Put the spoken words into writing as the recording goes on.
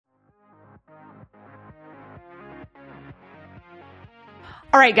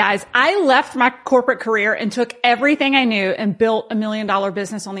All right, guys, I left my corporate career and took everything I knew and built $1 million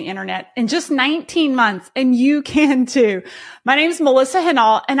business on the internet in just 19 months. And you can too. My name is Melissa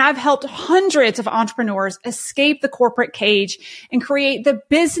Hinault, and I've helped hundreds of entrepreneurs escape the corporate cage and create the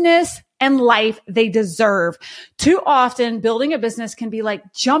business and life they deserve. Too often, building a business can be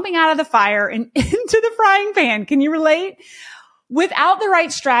like jumping out of the fire and into the frying pan. Can you relate? Without the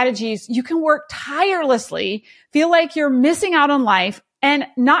right strategies, you can work tirelessly, feel like you're missing out on life, and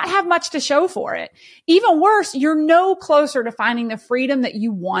not have much to show for it. Even worse, you're no closer to finding the freedom that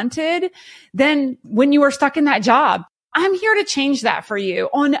you wanted than when you were stuck in that job. I'm here to change that for you.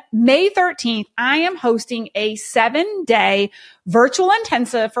 On May 13th, I am hosting a 7-day virtual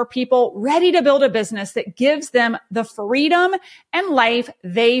intensive for people ready to build a business that gives them the freedom and life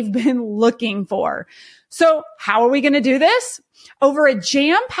they've been looking for. So how are we going to do this? Over a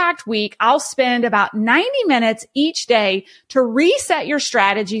jam-packed week, I'll spend about 90 minutes each day to reset your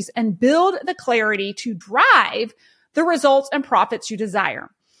strategies and build the clarity to drive the results and profits you desire.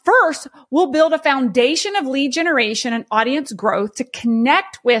 First, we'll build a foundation of lead generation and audience growth to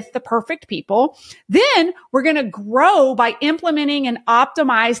connect with the perfect people. Then we're going to grow by implementing an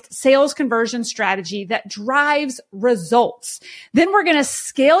optimized sales conversion strategy that drives results. Then we're going to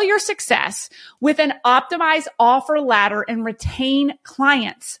scale your success with an optimized offer ladder and retain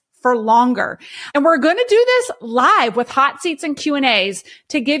clients for longer. And we're going to do this live with hot seats and Q&As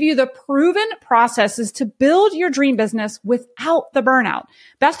to give you the proven processes to build your dream business without the burnout.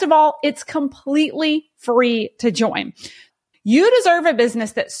 Best of all, it's completely free to join. You deserve a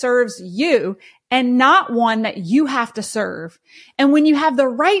business that serves you and not one that you have to serve. And when you have the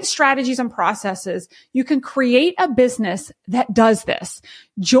right strategies and processes, you can create a business that does this.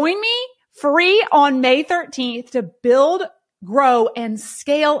 Join me free on May 13th to build, grow, and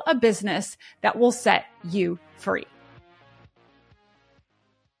scale a business that will set you free.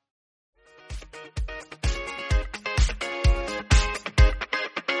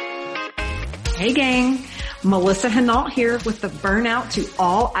 Hey gang, Melissa Hinault here with the Burnout to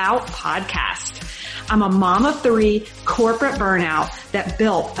All Out podcast. I'm a mom of 3 corporate burnout that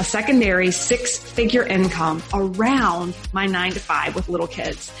built a secondary 6-figure income around my 9-to-5 with little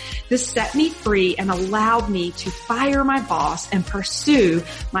kids. This set me free and allowed me to fire my boss and pursue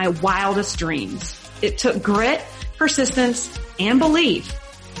my wildest dreams. It took grit, persistence, and belief.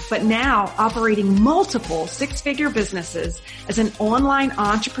 But now, operating multiple 6-figure businesses as an online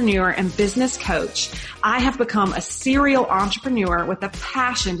entrepreneur and business coach, I have become a serial entrepreneur with a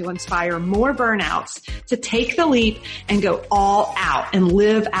passion to inspire more burnouts to take the leap and go all out and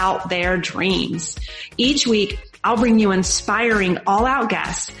live out their dreams. Each week, I'll bring you inspiring all-out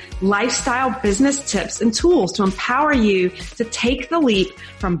guests, lifestyle business tips, and tools to empower you to take the leap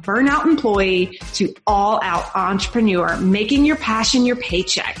from burnout employee to all-out entrepreneur, making your passion your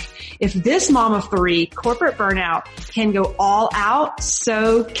paycheck. If this mom of 3 corporate burnout can go all out,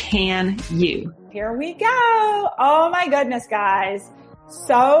 so can you. Here we go. Oh my goodness, guys.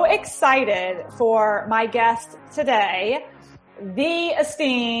 So excited for my guest today, the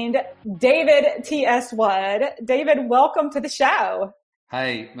esteemed David T.S. Wood. David, welcome to the show.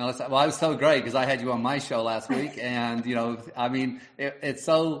 Hey, Melissa. Well, I was so great because I had you on my show last week. And, it's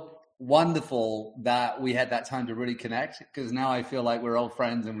so wonderful that we had that time to really connect, because now I feel like we're old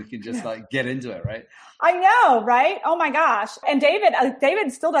friends and we can just get into it, right? I know, right? Oh my gosh. And David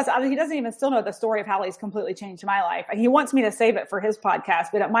still does, he doesn't even still know the story of how he's completely changed my life. He wants me to save it for his podcast,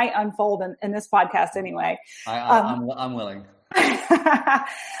 but it might unfold in this podcast anyway. I'm willing.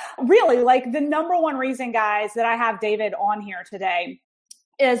 Really, like the number one reason, guys, that I have David on here today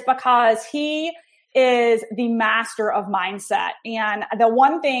is because he is the master of mindset. And the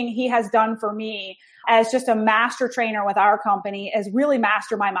one thing he has done for me as just a master trainer with our company is really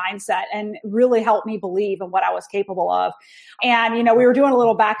master my mindset and really help me believe in what I was capable of. And, we were doing a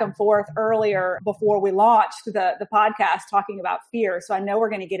little back and forth earlier before we launched the podcast talking about fear. So I know we're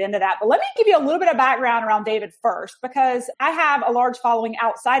going to get into that, but let me give you a little bit of background around David first, because I have a large following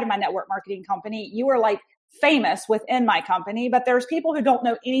outside of my network marketing company. You are like famous within my company, but there's people who don't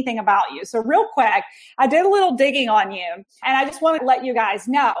know anything about you. So real quick, I did a little digging on you, and I just want to let you guys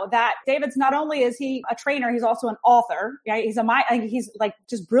know that David's not only is he a trainer, he's also an author. Right? He's like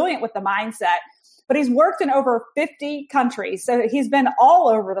just brilliant with the mindset, but he's worked in over 50 countries. So he's been all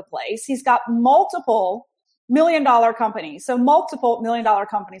over the place. He's got multiple million-dollar companies. So multiple million-dollar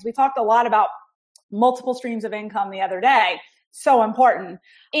companies. We talked a lot about multiple streams of income the other day. So important.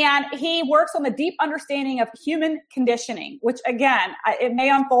 And he works on the deep understanding of human conditioning, which again, it may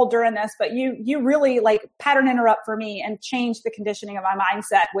unfold during this, but you really like pattern interrupt for me and change the conditioning of my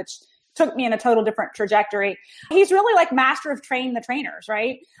mindset, which took me in a total different trajectory. He's really like master of training the trainers,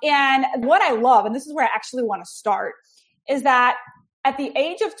 right? And what I love, and this is where I actually want to start, is that at the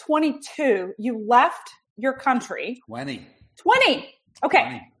age of 22, you left your country. 20. Okay.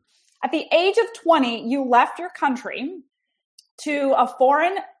 20. At the age of 20, you left your country to a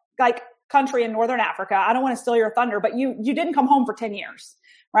foreign like country in Northern Africa. I don't want to steal your thunder, but you didn't come home for 10 years,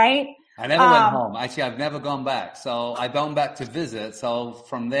 right? I never went home. Actually, I've never gone back. So I've gone back to visit. So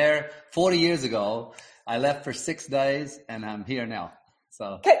from there, 40 years ago, I left for 6 days and I'm here now.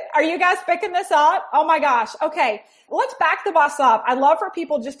 So are you guys picking this up? Oh my gosh. Okay. Let's back the bus up. I'd love for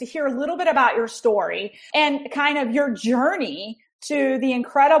people just to hear a little bit about your story and kind of your journey to the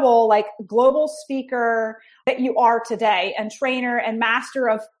incredible like global speaker that you are today and trainer and master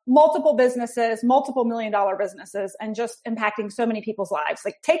of multiple businesses, multiple $1 million businesses, and just impacting so many people's lives.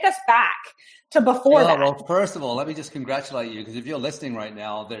 Like take us back to before that. Well, first of all, let me just congratulate you because if you're listening right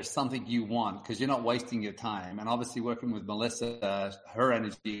now, there's something you want because you're not wasting your time. And obviously working with Melissa, her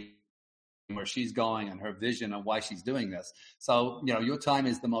energy, where she's going and her vision and why she's doing this. So, your time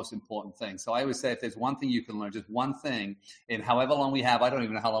is the most important thing. So I always say if there's one thing you can learn, just one thing in however long we have, I don't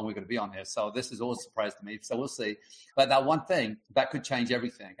even know how long we're going to be on here. So this is always a surprise to me. So we'll see. But that one thing, that could change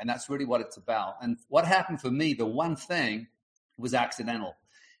everything. And that's really what it's about. And what happened for me, the one thing was accidental.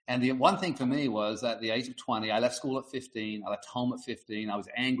 And the one thing for me was at the age of 20, I left school at 15. I left home at 15. I was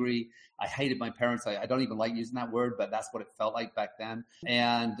angry. I hated my parents. I don't even like using that word, but that's what it felt like back then.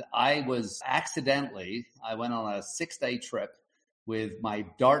 And I went on a 6-day trip with my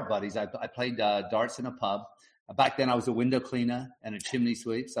dart buddies. I played darts in a pub. Back then I was a window cleaner and a chimney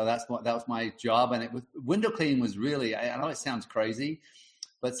sweep. So that was my job. And window cleaning was really, I know it sounds crazy,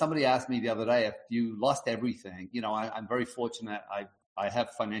 but somebody asked me the other day, if you lost everything, I'm very fortunate. I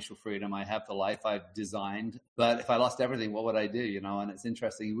have financial freedom. I have the life I've designed. But if I lost everything, what would I do? And it's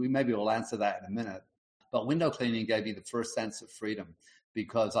interesting. Maybe we'll answer that in a minute. But window cleaning gave me the first sense of freedom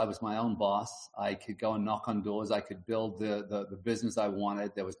because I was my own boss. I could go and knock on doors. I could build the business I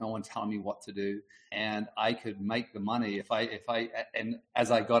wanted. There was no one telling me what to do. And I could make the money and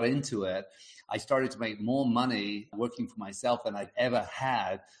as I got into it, I started to make more money working for myself than I'd ever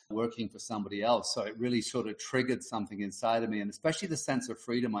had working for somebody else. So it really sort of triggered something inside of me, and especially the sense of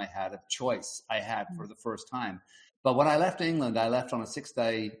freedom I had, of choice I had for the first time. But when I left England, I left on a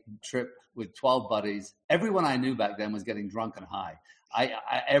 6-day trip with 12 buddies. Everyone I knew back then was getting drunk and high.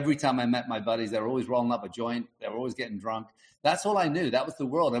 Every time I met my buddies, they were always rolling up a joint. They were always getting drunk. That's all I knew. That was the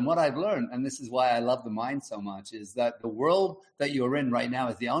world. And what I've learned, and this is why I love the mind so much, is that the world that you're in right now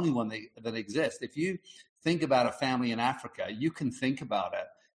is the only one that exists. If you think about a family in Africa, you can think about it.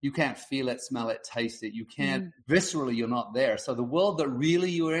 You can't feel it, smell it, taste it. You can't, viscerally, you're not there. So the world that really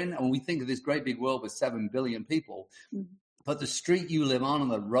you're in, and we think of this great big world with 7 billion people, but the street you live on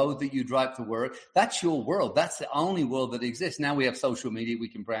and the road that you drive to work, that's your world. That's the only world that exists. Now we have social media. We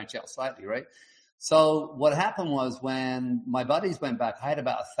can branch out slightly, right? So what happened was when my buddies went back, I had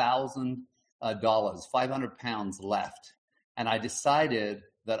about $1,000, 500 pounds left. And I decided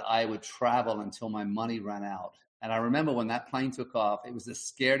that I would travel until my money ran out. And I remember when that plane took off, it was the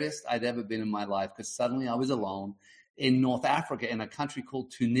scariest I'd ever been in my life because suddenly I was alone in North Africa in a country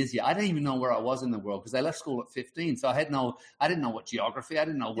called Tunisia. I didn't even know where I was in the world because I left school at 15. So I didn't know what geography. I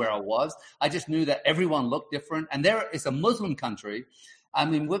didn't know where I was. I just knew that everyone looked different. And it's a Muslim country. I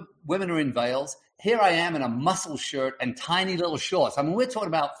mean, women are in veils. Here I am in a muscle shirt and tiny little shorts. I mean, we're talking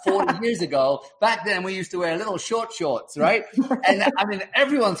about 40 years ago. Back then, we used to wear little short shorts, right? And I mean,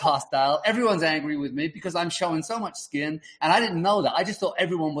 everyone's hostile. Everyone's angry with me because I'm showing so much skin. And I didn't know that. I just thought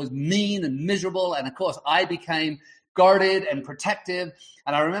everyone was mean and miserable. And of course, I became guarded and protective.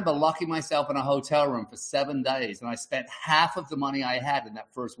 And I remember locking myself in a hotel room for 7 days. And I spent half of the money I had in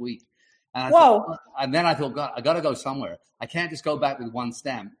that first week. And then I thought, God, I got to go somewhere. I can't just go back with one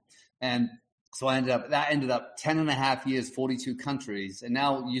stamp. And so that ended up 10 and a half years, 42 countries. And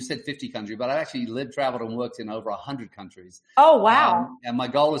now you said 50 countries, but I actually lived, traveled, and worked in over 100 countries. Oh, wow. And my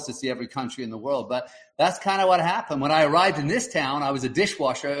goal is to see every country in the world. But that's kind of what happened. When I arrived in this town, I was a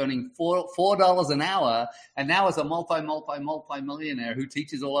dishwasher earning $4 an hour. And now as a multi-millionaire who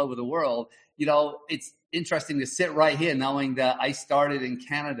teaches all over the world, it's interesting to sit right here knowing that I started in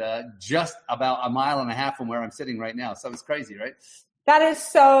Canada just about a mile and a half from where I'm sitting right now. So it's crazy, right? That is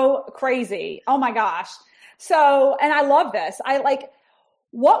so crazy. Oh my gosh. So, and I love this.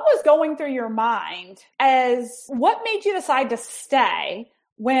 What was going through your mind what made you decide to stay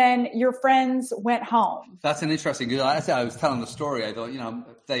when your friends went home? That's an interesting, because I was telling the story. I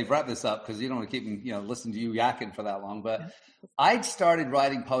thought, Dave, wrap this up because you don't want to keep them, listen to you yakking for that long. But I'd started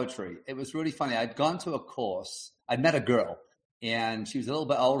writing poetry. It was really funny. I'd gone to a course. I'd met a girl and she was a little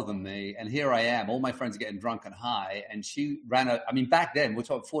bit older than me. And here I am, all my friends are getting drunk and high. And she back then, we're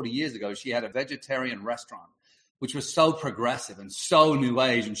talking 40 years ago, she had a vegetarian restaurant, which was so progressive and so new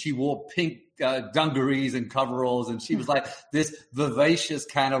age. And she wore pink dungarees and coveralls. And she was like this vivacious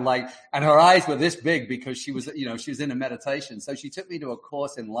kind of like, and her eyes were this big because she was in a meditation. So she took me to a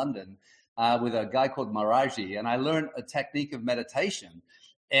course in London with a guy called Maharaji. And I learned a technique of meditation.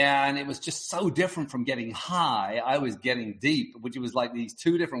 And it was just so different from getting high. I was getting deep, which was like these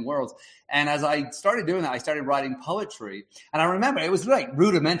two different worlds. And as I started doing that, I started writing poetry. And I remember it was like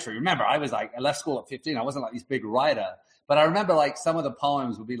rudimentary. Remember, I left school at 15. I wasn't like this big writer. But I remember like some of the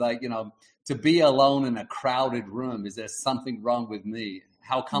poems would be like, to be alone in a crowded room. Is there something wrong with me?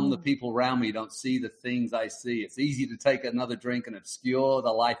 How come the people around me don't see the things I see? It's easy to take another drink and obscure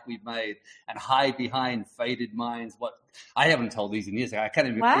the life we've made and hide behind faded minds. What I haven't told these in years. I can't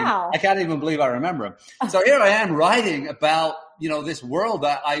even believe I remember them. So here I am writing about, this world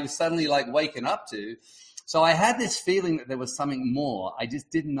that I was suddenly like waking up to. So I had this feeling that there was something more. I just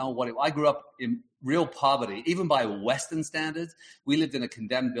didn't know what it was. I grew up in real poverty, even by Western standards. We lived in a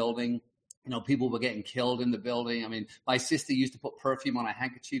condemned building. People were getting killed in the building. I mean, my sister used to put perfume on a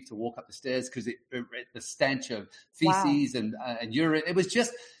handkerchief to walk up the stairs because the stench of feces and urine. It was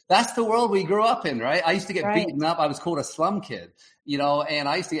just, that's the world we grew up in, right? I used to get beaten up. I was called a slum kid, and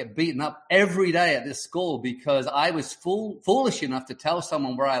I used to get beaten up every day at this school because I was foolish enough to tell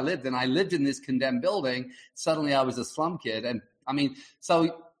someone where I lived. And I lived in this condemned building. Suddenly I was a slum kid. And I mean,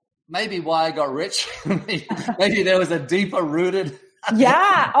 so maybe why I got rich, maybe there was a deeper rooted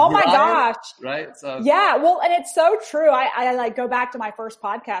yeah. Oh my gosh. Right. So yeah. Well, and it's so true. I like go back to my first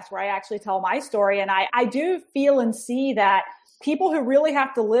podcast where I actually tell my story, and I do feel and see that people who really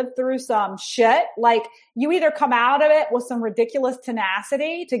have to live through some shit, like you either come out of it with some ridiculous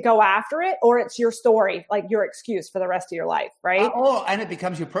tenacity to go after it, or it's your story, like your excuse for the rest of your life, right? And it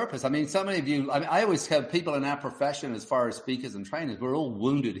becomes your purpose. I mean, so many of you, I always have people in our profession, as far as speakers and trainers, we're all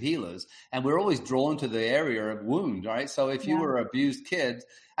wounded healers, and we're always drawn to the area of wound, right? So if you were an abused kid,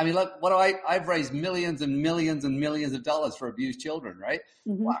 I mean, look, I've raised millions and millions and millions of dollars for abused children, right?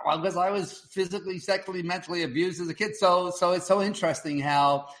 Mm-hmm. Well, because I was physically, sexually, mentally abused as a kid. So it's so interesting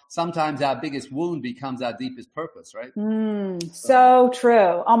how sometimes our biggest wound becomes our deepest purpose, right? So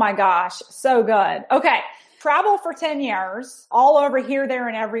true. Oh my gosh. So good. Okay. Travel for 10 years, all over here, there,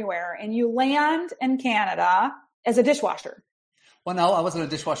 and everywhere. And you land in Canada as a dishwasher. Well, no, I wasn't a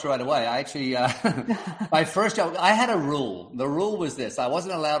dishwasher right away. I actually, my first job, I had a rule. The rule was this: I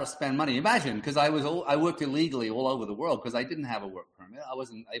wasn't allowed to spend money. Imagine, because I worked illegally all over the world because I didn't have a work permit. I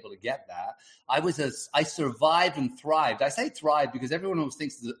wasn't able to get that. I survived and thrived. I say thrived because everyone always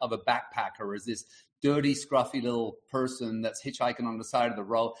thinks of a backpacker as this dirty, scruffy little person that's hitchhiking on the side of the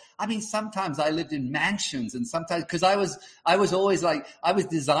road. I mean, sometimes I lived in mansions, and sometimes because I was always like, I was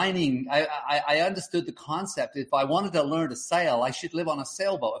designing. I understood the concept. If I wanted to learn to sail, I should live on a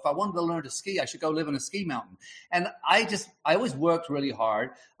sailboat. If I wanted to learn to ski, I should go live in a ski mountain. And I always worked really hard.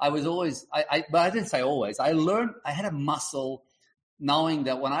 I was always, but I didn't say always. I had a muscle knowing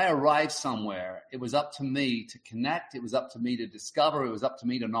that when I arrived somewhere, it was up to me to connect. It was up to me to discover. It was up to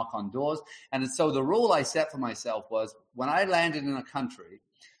me to knock on doors. And so the rule I set for myself was when I landed in a country,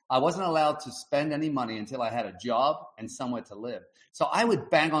 I wasn't allowed to spend any money until I had a job and somewhere to live. So I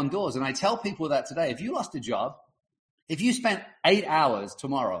would bang on doors. And I tell people that today, if you lost a job, if you spent 8 hours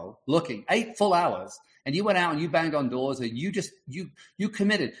tomorrow looking, 8 full hours, and you went out and you banged on doors and you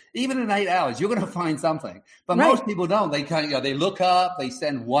committed, even in 8 hours, you're going to find something. But most people don't. They they look up, they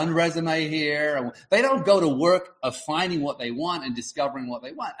send one resume here, and they don't go to work of finding what they want and discovering what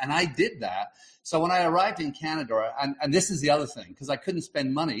they want. And I did that. So when I arrived in Canada, and this is the other thing, because I couldn't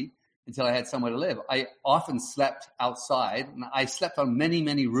spend money until I had somewhere to live, I often slept outside, and I slept on many,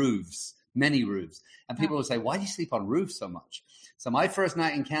 many roofs. And people would say, why do you sleep on roofs so much? So my first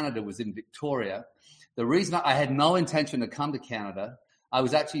night in Canada was in Victoria. The reason I had no intention to come to Canada, I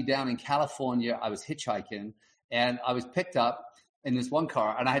was actually down in California. I was hitchhiking, and I was picked up in this one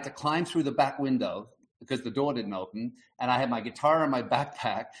car, and I had to climb through the back window because the door didn't open, and I had my guitar in my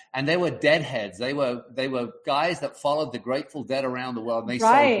backpack, and they were deadheads. They were guys that followed the Grateful Dead around the world, and they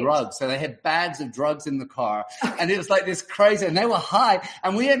sold drugs. So they had bags of drugs in the car, and it was like this crazy, and they were high,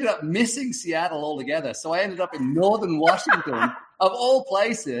 and we ended up missing Seattle altogether. So I ended up in northern Washington, of all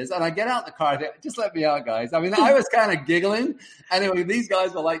places, and I get out the car, just let me out, guys. I mean, I was kind of giggling. Anyway, these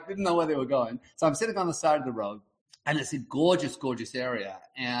guys were like, didn't know where they were going. So I'm sitting on the side of the road, and it's a gorgeous, gorgeous area.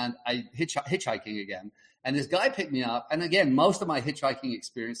 And I hitchhiking again. And this guy picked me up. And again, most of my hitchhiking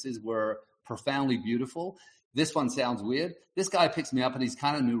experiences were profoundly beautiful. This one sounds weird. This guy picks me up, and he's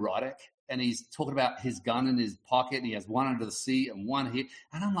kind of neurotic. and he's talking about his gun in his pocket, and he has one under the seat and one here.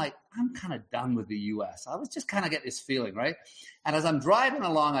 And I'm like, I'm kind of done with the US. I was just kind of get this feeling, right? And as I'm driving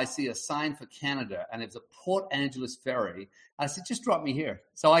along, I see a sign for Canada, and it's a Port Angeles ferry. I said, just drop me here.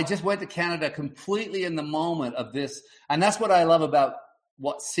 So I just went to Canada completely in the moment of this. And that's what I love about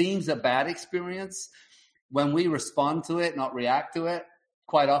what seems a bad experience. When we respond to it, not react to it,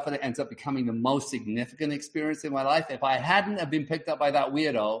 quite often it ends up becoming the most significant experience in my life. If I hadn't have been picked up by that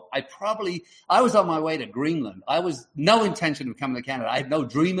weirdo, I was on my way to Greenland. I was no intention of coming to Canada. I had no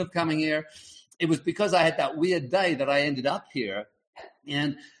dream of coming here. It was because I had that weird day that I ended up here.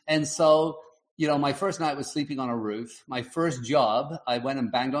 And so, you know, my first night was sleeping on a roof. My first job, I went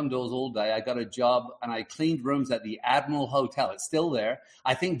and banged on doors all day. I got a job and I cleaned rooms at the Admiral Hotel. It's still there.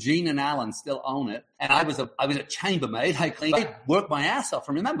 I think Gene and Alan still own it. And I was a chambermaid. I worked my ass off.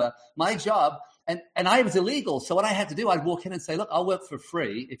 And remember, my job, and I was illegal. So what I had to do, I'd walk in and say, look, I'll work for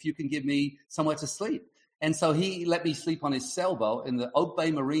free if you can give me somewhere to sleep. And so he let me sleep on his sailboat in the Oak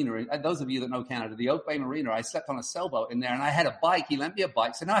Bay Marina. And those of you that know Canada, the Oak Bay Marina, I slept on a sailboat in there, and I had a bike. He lent me a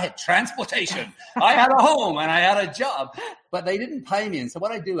bike. So now I had transportation. I had a home and I had a job, but they didn't pay me. And so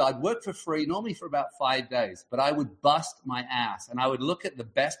what I do, I'd work for free, normally for about 5 days, but I would bust my ass, and I would look at the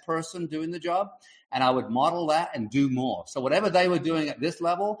best person doing the job, and I would model that and do more. So whatever they were doing at this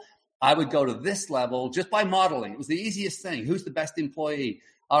level, I would go to this level just by modeling. It was the easiest thing. Who's the best employee?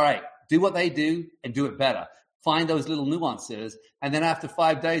 All right. Do what they do and do it better. Find those little nuances. And then after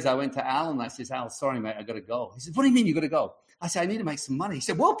 5 days, I went to Alan and I said, Al, sorry, mate, I got to go. He said, what do you mean you got to go? I said, I need to make some money. He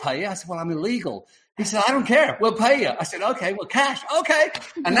said, we'll pay you. I said, well, I'm illegal. He said, I don't care. We'll pay you. I said, okay, well, cash. Okay.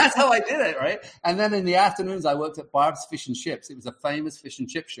 And that's how I did it, right? And then in the afternoons, I worked at Barb's Fish and Chips. It was a famous fish and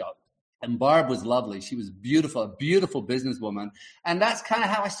chip shop. And Barb was lovely. She was beautiful, a beautiful businesswoman. And that's kind of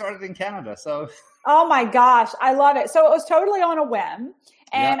how I started in Canada. So. Oh my gosh. I love it. So it was totally on a whim.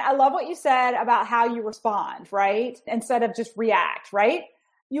 And I love what you said about how you respond, right? Instead of just react, right?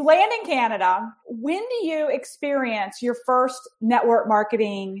 You land in Canada. When do you experience your first network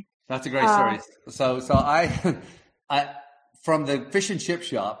marketing? That's a great story. So I from the fish and chip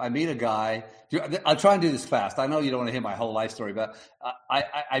shop, I meet a guy. I'll try and do this fast. I know you don't want to hear my whole life story, but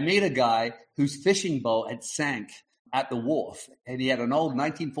I meet a guy whose fishing boat had sank at the wharf, and he had an old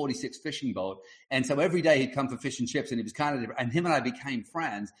 1946 fishing boat. And so every day he'd come for fish and chips, and it was kind of different. And him and I became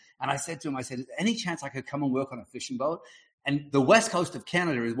friends. And I said to him, is there any chance I could come and work on a fishing boat? And the west coast of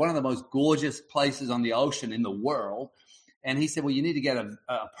Canada is one of the most gorgeous places on the ocean in the world. And he said, well, you need to get a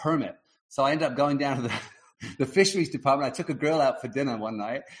permit. So I ended up going down to the fisheries department. I took a girl out for dinner one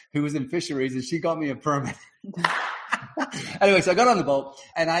night who was in fisheries, and she got me a permit. Anyway, so I got on the boat,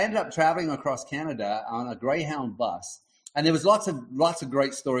 and I ended up traveling across Canada on a Greyhound bus. And there was lots of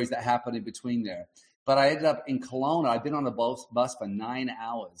great stories that happened in between there. But I ended up in Kelowna. I'd been on the bus for 9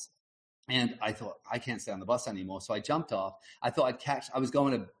 hours. And I thought, I can't stay on the bus anymore. So I jumped off. I thought I was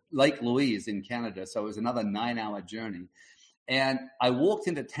going to Lake Louise in Canada. So it was another 9-hour journey. And I walked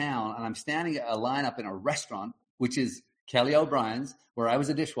into town, and I'm standing at a lineup in a restaurant, which is Kelly O'Brien's, where I was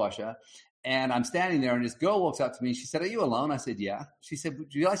a dishwasher. And I'm standing there, and this girl walks up to me, and she said, are you alone? I said, yeah. She said,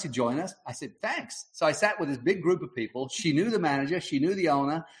 would you like to join us? I said, thanks. So I sat with this big group of people. She knew the manager. She knew the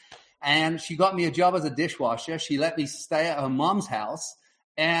owner. And she got me a job as a dishwasher. She let me stay at her mom's house.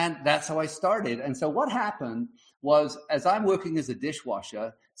 And that's how I started. And so what happened was, as I'm working as a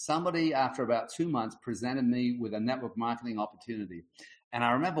dishwasher, somebody after about 2 months presented me with a network marketing opportunity. And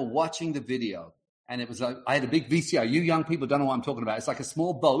I remember watching the video, and it was like, I had a big VCR. You young people don't know what I'm talking about. It's like a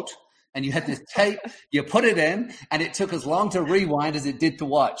small boat, and you had this tape, you put it in, and it took as long to rewind as it did to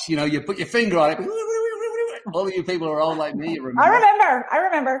watch. You know, you put your finger on it. All of you people are old like me. Remember? I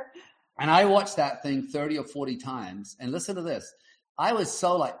remember. And I watched that thing 30 or 40 times. And listen to this. I was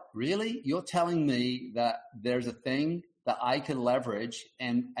so like, really? You're telling me that there's a thing that I could leverage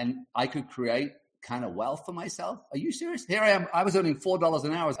and I could create kind of wealth for myself? Are you serious? Here I am. I was earning $4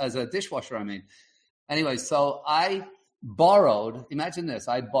 an hour as a dishwasher. Anyway, so I borrowed, imagine this,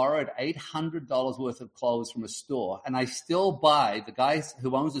 I borrowed $800 worth of clothes from a store, and I still buy, the guy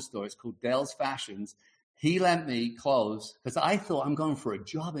who owns the store, it's called Dale's Fashions. He lent me clothes because I thought I'm going for a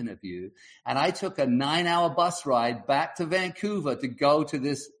job interview. And I took a 9-hour bus ride back to Vancouver to go to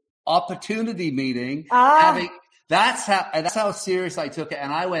this opportunity meeting. That's how serious I took it.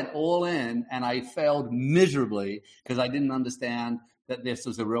 And I went all in, and I failed miserably because I didn't understand that this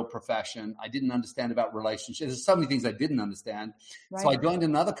was a real profession. I didn't understand about relationships. There's so many things I didn't understand. Right. So I joined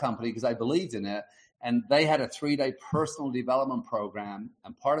another company because I believed in it. And they had a 3-day personal development program.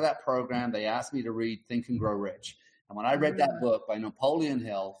 And part of that program, they asked me to read Think and Grow Rich. And when I read that book by Napoleon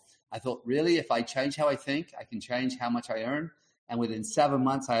Hill, I thought, really, if I change how I think, I can change how much I earn. And within 7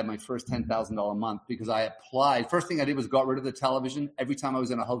 months, I had my first $10,000 a month because I applied. First thing I did was got rid of the television. Every time I was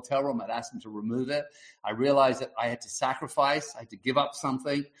in a hotel room, I'd ask them to remove it. I realized that I had to sacrifice. I had to give up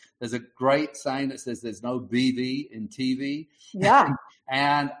something. There's a great saying that says there's no BV in TV. Yeah.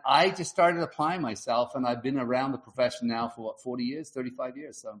 And I just started applying myself, and I've been around the profession now for 40 years, 35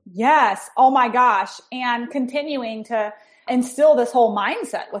 years. So yes. Oh my gosh. And continuing to instill this whole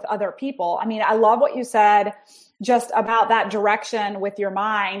mindset with other people. I mean, I love what you said just about that direction with your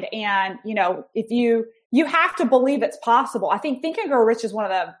mind. And, if you have to believe it's possible. I think Think and Grow Rich is one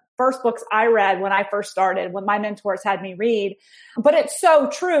of the first books I read when I first started, when my mentors had me read, but it's so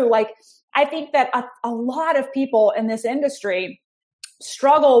true. Like, I think that a lot of people in this industry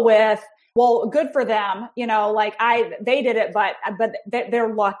struggle with, well, good for them, they did it, but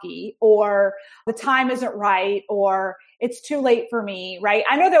they're lucky, or the time isn't right, or it's too late for me, right?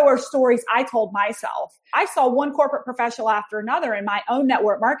 I know there were stories I told myself. I saw one corporate professional after another in my own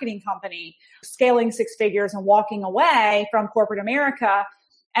network marketing company, scaling 6 figures and walking away from corporate America.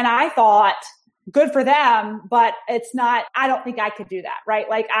 And I thought, good for them, but it's not, I don't think I could do that, right?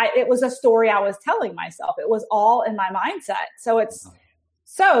 It was a story I was telling myself. It was all in my mindset. So it's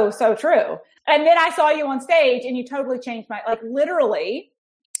so true. And then I saw you on stage and you totally changed literally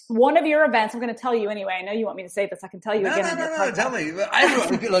one of your events. I'm going to tell you anyway. I know you want me to say this. I can tell you again. No, tell me.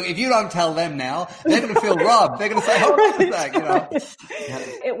 Look, if you don't tell them now, they're going to feel robbed. They're going to say, hold on a sec,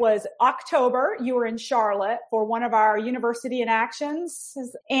 It was October. You were in Charlotte for one of our University in Actions,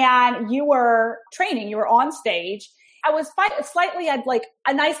 and you were training. You were on stage. I was slightly had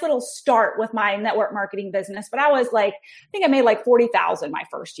a nice little start with my network marketing business, but I was I think I made $40,000 my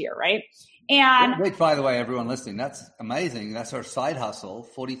first year, right? And wait, by the way, everyone listening, that's amazing. That's our side hustle.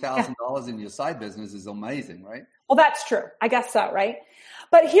 $40,000 in your side business is amazing, right? Well, that's true. I guess so, right?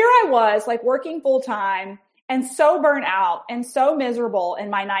 But here I was working full time and so burnt out and so miserable in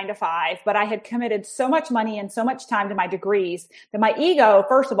my 9-to-5, but I had committed so much money and so much time to my degrees that my ego,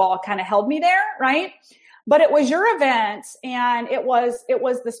 first of all, kind of held me there, right? But it was your event, and it was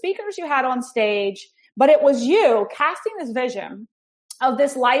the speakers you had on stage, but it was you casting this vision of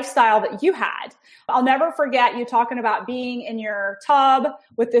this lifestyle that you had. I'll never forget you talking about being in your tub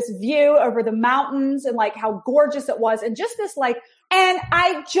with this view over the mountains and how gorgeous it was. And just this and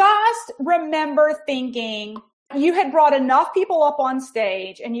I just remember thinking you had brought enough people up on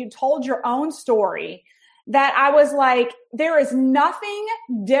stage and you told your own story that I was there is nothing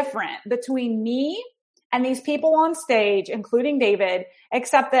different between me and these people on stage, including David,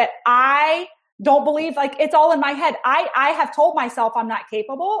 except that I don't believe it's all in my head. I have told myself I'm not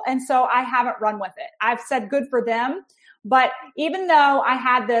capable. And so I haven't run with it. I've said good for them. But even though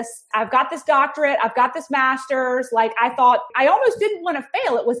I've got this doctorate, I've got this master's, I thought I almost didn't want to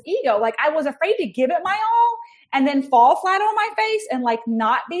fail. It was ego. I was afraid to give it my all and then fall flat on my face and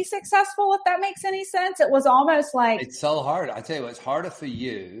not be successful, if that makes any sense. It was almost it's so hard. I tell you what, it's harder for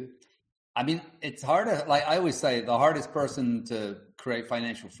you. I mean, it's harder. I always say, the hardest person to create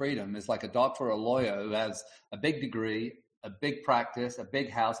financial freedom is a doctor or a lawyer who has a big degree, a big practice, a big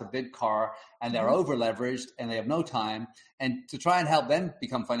house, a big car, and they're over leveraged and they have no time. And to try and help them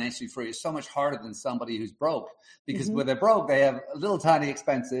become financially free is so much harder than somebody who's broke, because when they're broke, they have little tiny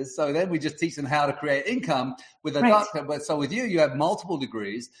expenses. So then we just teach them how to create income with a doctor. But so with you, you have multiple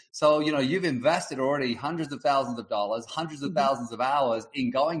degrees. So, you've invested already hundreds of thousands of dollars, hundreds of thousands of hours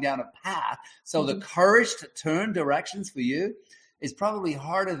in going down a path. So the courage to turn directions for you is probably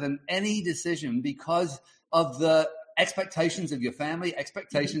harder than any decision because of the expectations of your family,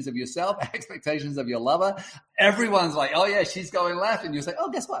 expectations of yourself, expectations of your lover. Everyone's oh yeah, she's going left. And you say,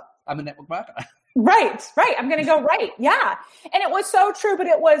 oh, guess what? I'm a network marketer. Right. I'm going to go right. Yeah. And it was so true. But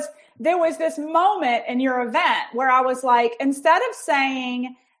there was this moment in your event where I was instead of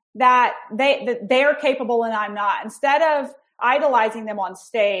saying that they're capable and I'm not, instead of idolizing them on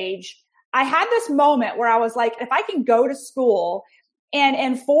stage, I had this moment where I was if I can go to school and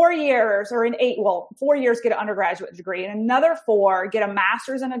in 4 years or in 4 years, get an undergraduate degree, and another 4, get a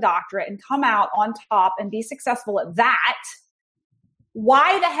master's and a doctorate and come out on top and be successful at that,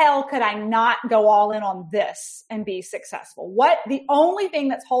 why the hell could I not go all in on this and be successful? The only thing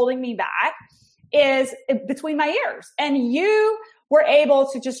that's holding me back is between my ears. And you were able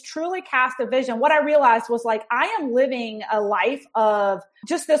to just truly cast a vision. What I realized was I am living a life of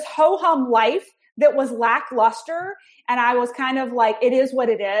just this ho-hum life that was lackluster. And I was kind of it is what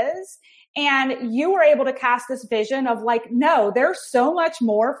it is. And you were able to cast this vision of no, there's so much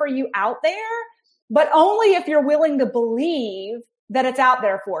more for you out there, but only if you're willing to believe that it's out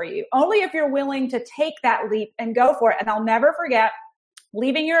there for you. Only if you're willing to take that leap and go for it. And I'll never forget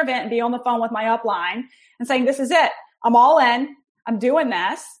leaving your event and be on the phone with my upline and saying, this is it. I'm all in. I'm doing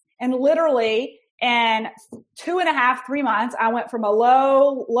this. And literally in 2.5, 3 months, I went from a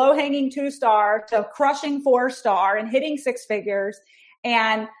low hanging 2-star to crushing 4-star and hitting 6 figures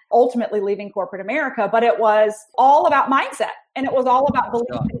and ultimately leaving corporate America. But it was all about mindset, and it was all about belief.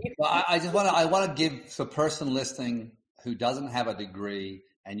 Well, I want to give the person listening who doesn't have a degree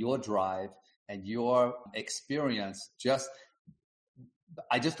and your drive and your experience,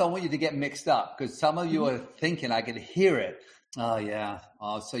 I just don't want you to get mixed up, because some of you are thinking, I can hear it. Oh yeah.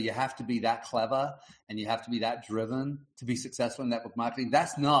 Oh, so you have to be that clever and you have to be that driven to be successful in network marketing.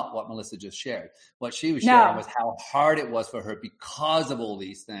 That's not what Melissa just shared. What she was sharing was how hard it was for her because of all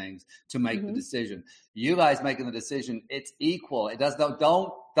these things to make the decision. You guys making the decision, it's equal. It does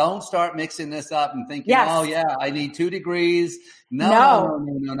don't start mixing this up and thinking, oh yeah, I need 2 degrees. No.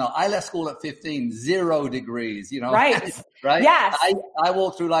 I left school at 15, 0 degrees, Right. Right? Yes. I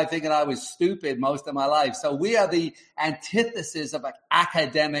walked through life thinking I was stupid most of my life. So we are the antithesis of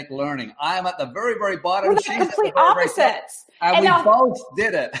academic learning. I am at the very, very bottom. We're the complete opposites. And we both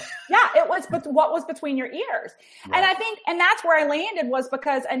did it. Yeah, it was, but what was between your ears? Yeah. And I think, and that's where I landed, was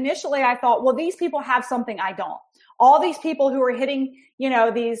because initially I thought, well, these people have something I don't. All these people who are hitting,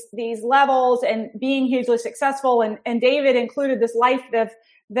 these levels and being hugely successful, and David included this life that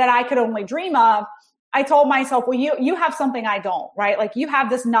I could only dream of. I told myself, well, you have something I don't, right? Like, you have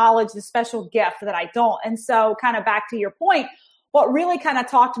this knowledge, this special gift that I don't. And so, kind of back to your point, what really kind of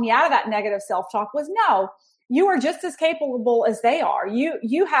talked me out of that negative self-talk was, no, you are just as capable as they are.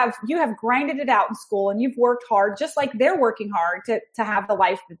 You have grinded it out in school, and you've worked hard just like they're working hard to have the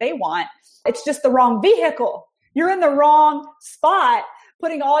life that they want. It's just the wrong vehicle. You're in the wrong spot,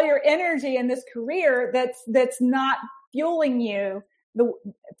 putting all your energy in this career that's not fueling you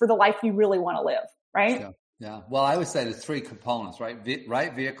for the life you really want to live, right? Yeah. Well, I would say there's 3 components, right?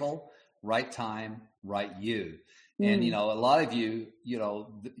 Right vehicle, right time, right you. And, a lot of you,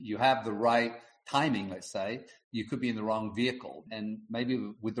 you have the right timing, let's say. You could be in the wrong vehicle and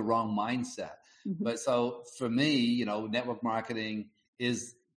maybe with the wrong mindset. But so for me, network marketing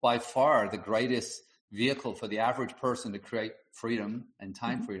is by far the greatest vehicle for the average person to create freedom and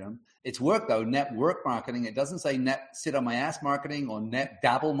time freedom. It's work, though. Network marketing. It doesn't say net sit on my ass marketing or net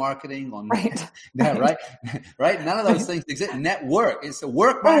dabble marketing or right. Right. None of those things exist. Network. It's a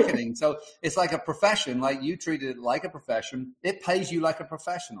work marketing. So it's like a profession. Like, you treat it like a profession. It pays you like a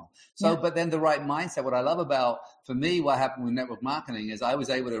professional. So, but then the right mindset. What I love about, for me, what happened with network marketing is I was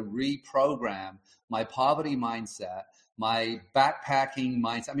able to reprogram my poverty mindset, my backpacking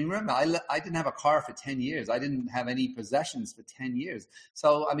mindset. I mean, remember, I didn't have a car for 10 years. I didn't have any possessions for 10 years.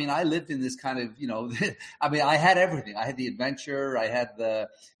 So, I mean, I lived in this kind of, I had everything. I had the adventure. I had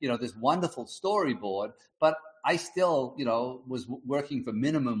this wonderful storyboard, but I still, was working for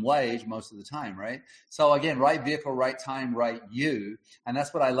minimum wage most of the time, right? So again, right vehicle, right time, right you. And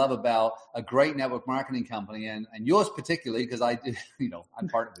that's what I love about a great network marketing company, and yours particularly, because I do, I'm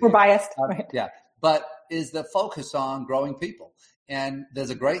part of it. We're biased. Right. Yeah. But is the focus on growing people. And there's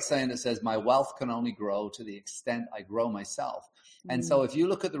a great saying that says, my wealth can only grow to the extent I grow myself. And so if you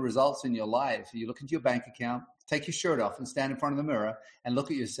look at the results in your life, you look into your bank account, take your shirt off and stand in front of the mirror and look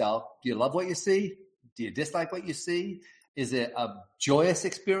at yourself. Do you love what you see? Do you dislike what you see? Is it a joyous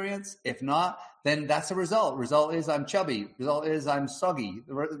experience? If not, then that's a result. Result is I'm chubby. Result is I'm soggy.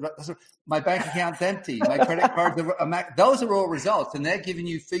 My bank account's empty. My credit cards are, those are all results, and they're giving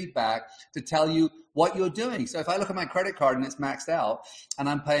you feedback to tell you what you're doing. So if I look at my credit card and it's maxed out and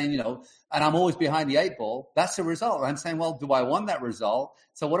I'm paying, and I'm always behind the 8 ball, that's the result. I'm saying, well, do I want that result?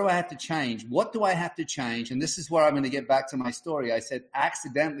 So what do I have to change? What do I have to change? And this is where I'm going to get back to my story. I said,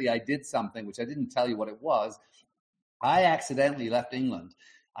 accidentally, I did something, which I didn't tell you what it was. I accidentally left England.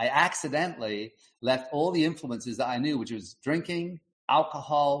 I accidentally left all the influences that I knew, which was drinking,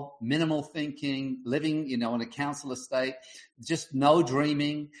 alcohol, minimal thinking, living, in a council estate, just no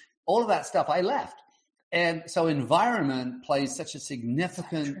dreaming, all of that stuff I left. And so environment plays such a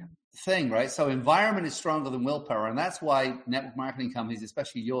significant thing, right? So environment is stronger than willpower. And that's why network marketing companies,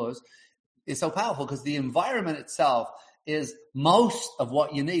 especially yours, is so powerful, because the environment itself is most of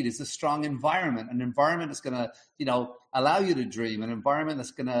what you need. Is a strong environment, an environment that's going to, allow you to dream, an environment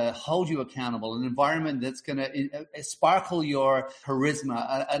that's going to hold you accountable, an environment that's going to sparkle your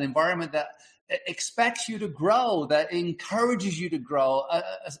charisma, an environment that expects you to grow, that encourages you to grow,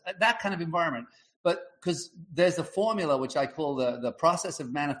 that kind of environment. But because there's a formula, which I call the process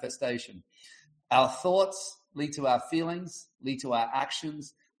of manifestation. Our thoughts lead to our feelings, lead to our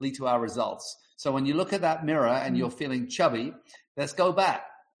actions, lead to our results. So when you look at that mirror and you're feeling chubby, let's go back.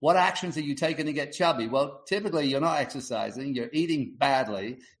 What actions are you taking to get chubby? Well, typically you're not exercising, you're eating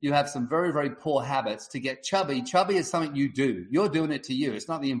badly, you have some very, very poor habits to get chubby. Chubby is something you do. You're doing it to you. It's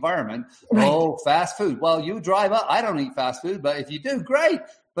not the environment. Right. Oh, fast food. Well, you drive up. I don't eat fast food, but if you do, great.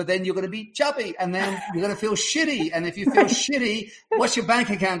 But then you're going to be chubby and then you're going to feel shitty. And if you feel shitty, what's your bank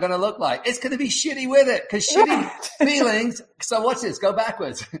account going to look like? It's going to be shitty with it because shitty feelings. So watch this. Go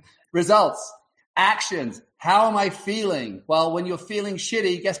backwards. Results. Actions. How am I feeling? Well, when you're feeling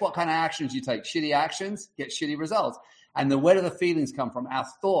shitty, guess what kind of actions you take? Shitty actions get shitty results. And then where do the feelings come from? Our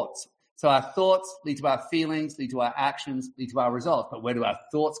thoughts. So our thoughts lead to our feelings, lead to our actions, lead to our results. But where do our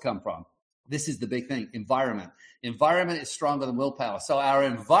thoughts come from? This is the big thing. Environment. Environment is stronger than willpower. So our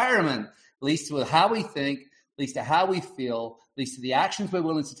environment leads to how we think, leads to how we feel, leads to the actions we're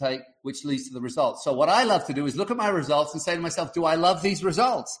willing to take, which leads to the results. So what I love to do is look at my results and say to myself, do I love these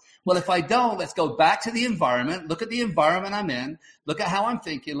results? Well, if I don't, let's go back to the environment, look at the environment I'm in, look at how I'm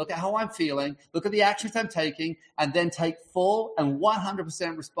thinking, look at how I'm feeling, look at the actions I'm taking, and then take full and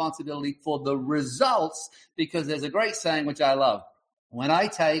 100% responsibility for the results, because there's a great saying, which I love. When I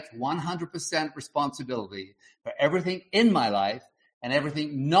take 100% responsibility for everything in my life and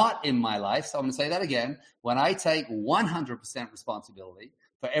everything not in my life, so I'm going to say that again, when I take 100% responsibility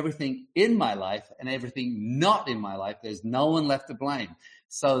for everything in my life and everything not in my life, there's no one left to blame.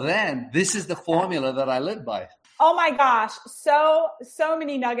 So then this is the formula that I live by. Oh my gosh. So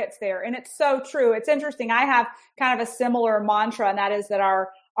many nuggets there. And it's so true. It's interesting. I have kind of a similar mantra, and that is that our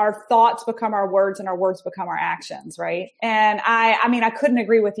thoughts become our words and our words become our actions. Right. And I mean, I couldn't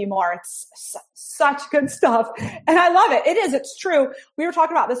agree with you more. It's such good stuff. And I love it. It is. It's true. We were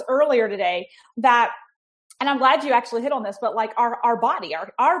talking about this earlier today and I'm glad you actually hit on this, but like our body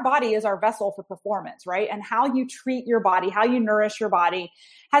is our vessel for performance, right? And how you treat your body, how you nourish your body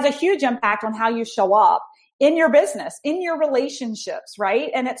has a huge impact on how you show up in your business, in your relationships, right?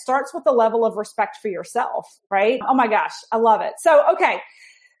 And it starts with the level of respect for yourself, right? Oh my gosh, I love it. So, okay.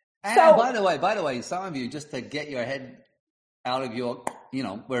 And by the way, some of you, just to get your head out of your,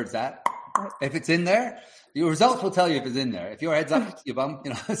 where it's at, if it's in there, your results will tell you if it's in there. If your head's up your bum,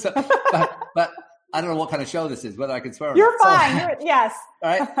 so, but I don't know what kind of show this is, whether I can swear or not. You're fine. Yes. All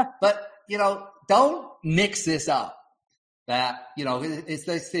right. But, don't mix this up. That, it's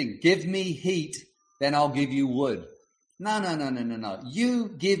this thing. Give me heat, then I'll give you wood. No. You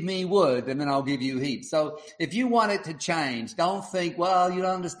give me wood, and then I'll give you heat. So if you want it to change, don't think, well, you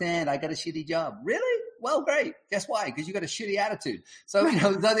don't understand. I got a shitty job. Really? Well, great. Guess why? Because you got a shitty attitude. So,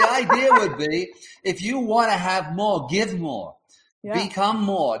 so the idea would be, if you want to have more, give more. Yeah. Become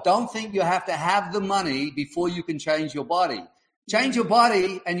more. Don't think you have to have the money before you can change your body. Change your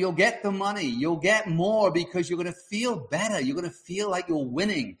body and you'll get the money. You'll get more because you're going to feel better. You're going to feel like you're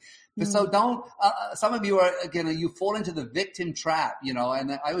winning. So don't, some of you are, you fall into the victim trap, and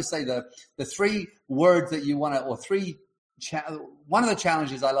I always say the three words that you want to, or one of the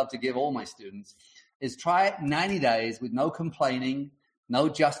challenges I love to give all my students is try it 90 days with no complaining, no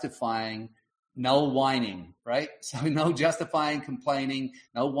justifying, no whining, right? So no justifying, complaining,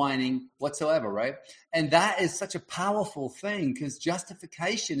 no whining whatsoever, right? And that is such a powerful thing, because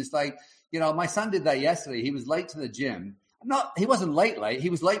justification is like, my son did that yesterday. He was late to the gym. He wasn't late. He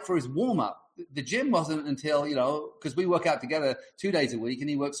was late for his warm up. The gym wasn't until, because we work out together 2 days a week and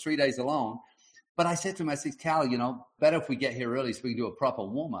he works 3 days alone. But I said to him, I said, Cal, better if we get here early so we can do a proper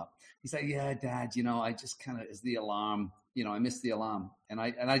warm up. He's like, yeah, Dad, I just it's the alarm. I missed the alarm. And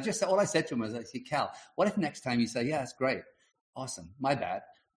I just, all I said to him was, I said, Cal, what if next time you say, yeah, it's great. Awesome. My bad.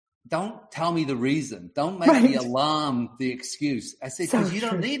 Don't tell me the reason. Don't make the alarm the excuse. I said, because you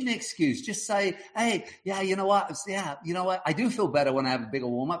don't need an excuse. Just say, hey, yeah, you know what? Yeah, you know what? I do feel better when I have a bigger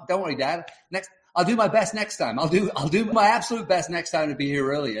warm up. Don't worry, Dad. I'll do my best next time. I'll do my absolute best next time to be here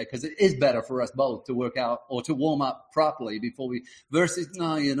earlier, because it is better for us both to work out or to warm up properly before versus,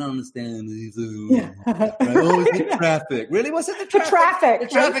 no, you don't understand. Yeah. Right? Oh, it's the traffic. Really? What's it? The traffic. The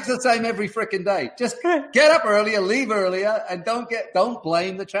traffic's the same every freaking day. Just get up earlier, leave earlier, and don't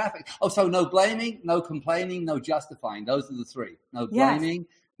blame the traffic. Oh, so no blaming, no complaining, no justifying. Those are the three. No blaming,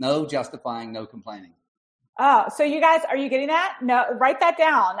 no justifying, no complaining. Oh, so you guys, are you getting that? No, write that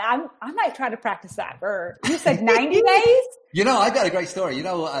down. I might try to practice that. You said 90 days? I got a great story.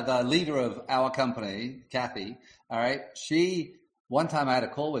 The leader of our company, Kathy, all right, one time I had a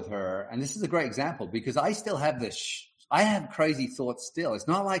call with her, and this is a great example, because I still have I have crazy thoughts still. It's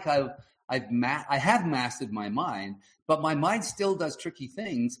not like I have mastered my mind, but my mind still does tricky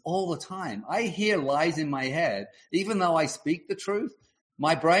things all the time. I hear lies in my head, even though I speak the truth.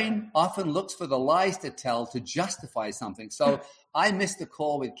 My brain often looks for the lies to tell to justify something. So I missed a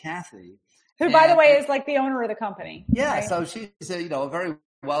call with Kathy. Who, by the way, is like the owner of the company. Yeah. Right? So she's a very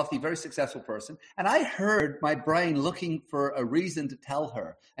wealthy, very successful person. And I heard my brain looking for a reason to tell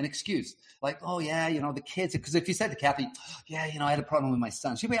her, an excuse. Like, oh, yeah, the kids. Because if you said to Kathy, yeah, I had a problem with my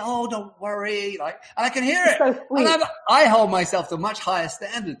son, she'd be, oh, don't worry. And I can hear it. So sweet. And I hold myself to a much higher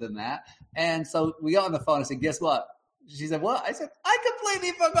standard than that. And so we got on the phone and said, guess what? She said, what? I said, I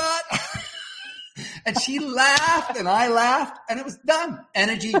completely forgot. And she laughed and I laughed and it was done.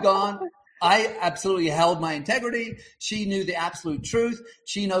 Energy gone. I absolutely held my integrity. She knew the absolute truth.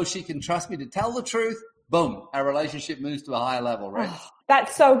 She knows she can trust me to tell the truth. Boom. Our relationship moves to a higher level, right? Oh,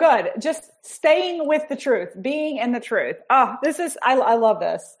 that's so good. Just staying with the truth, being in the truth. Oh, I love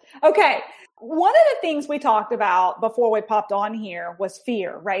this. Okay. One of the things we talked about before we popped on here was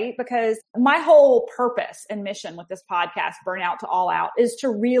fear, right? Because my whole purpose and mission with this podcast, Burnout to All Out, is to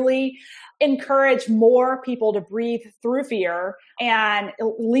really encourage more people to breathe through fear and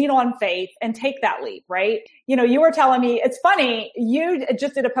lean on faith and take that leap, right? You were telling me, it's funny, you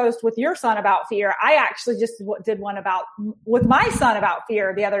just did a post with your son about fear. I actually just did one with my son about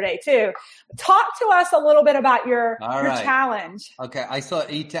fear the other day too. Talk to us a little bit about your challenge. Okay. I saw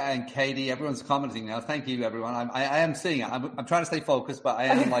Ita and Katie, everyone's commenting now. Thank you, everyone. I am seeing it. I'm trying to stay focused, but I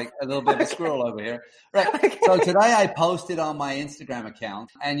am like a little bit of a squirrel over here. Right. Okay. So today I posted on my Instagram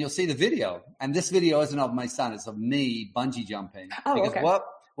account and you'll see the video. And this video isn't of my son. It's of me bungee jumping. Oh, because okay.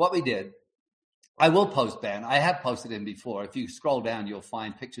 what we did, I will post Ben. I have posted him before. If you scroll down, you'll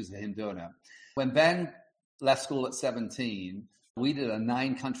find pictures of him doing it. When Ben left school at 17, we did a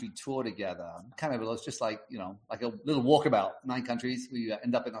 9-country tour together. Kind of, it was just like a little walkabout, 9 countries. We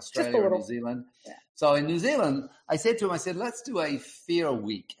end up in Australia or New Zealand. Yeah. So in New Zealand, I said to him, let's do a fear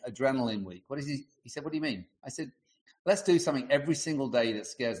week, adrenaline week. What is he? He said, what do you mean? I said, let's do something every single day that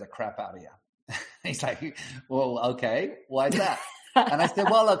scares the crap out of you. He's like, well, okay, why is that? And I said,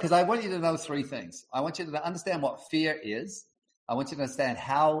 well, look, because I want you to know 3 things. I want you to understand what fear is. I want you to understand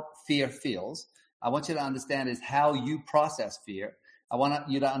how fear feels. I want you to understand is how you process fear. I want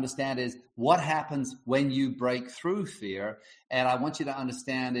you to understand is what happens when you break through fear. And I want you to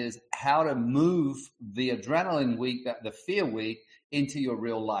understand is how to move the adrenaline week, the fear week, into your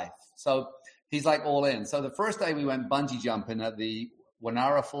real life. So he's like all in. So the first day we went bungee jumping at the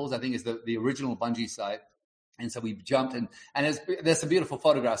Wanara Falls, I think is the original bungee site. And so we jumped and there's some beautiful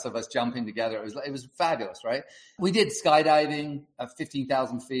photographs of us jumping together. It was fabulous, right? We did skydiving at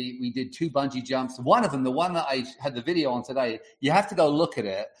 15,000 feet. We did 2 bungee jumps. One of them, the one that I had the video on today, you have to go look at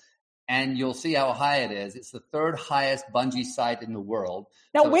it and you'll see how high it is. It's the 3rd highest bungee site in the world.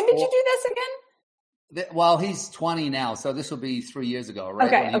 Now, when did you do this again? Well, he's 20 now, so this will be 3 years ago, right?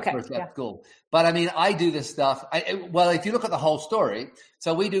 Okay, when he first left school. But I mean, I do this stuff. If you look at the whole story,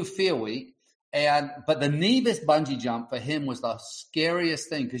 so we do Fear Week, but the Nevis bungee jump for him was the scariest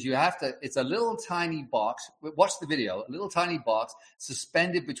thing because it's a little tiny box. Watch the video, a little tiny box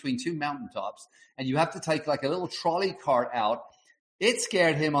suspended between 2 mountaintops, and you have to take like a little trolley cart out. It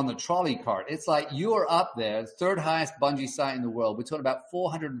scared him on the trolley cart. It's like you're up there, 3rd highest bungee site in the world. We're talking about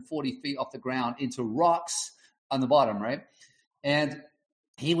 440 feet off the ground into rocks on the bottom, right? And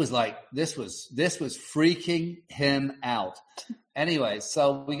he was like, this was freaking him out. Anyway,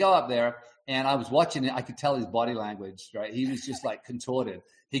 so we go up there and I was watching it. I could tell his body language, right? He was just like contorted.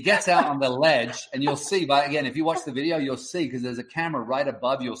 He gets out on the ledge and you'll see, but again, if you watch the video, you'll see because there's a camera right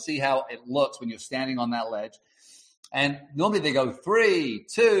above. You'll see how it looks when you're standing on that ledge. And normally they go 3,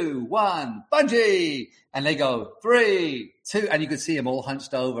 2, 1, bungee. And they go 3, 2, and you can see him all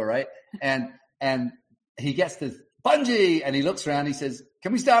hunched over, right? And he gets the bungee and he looks around. He says,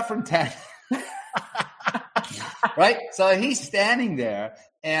 can we start from 10? Right? So he's standing there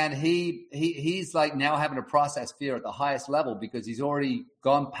and he's like now having to process fear at the highest level because he's already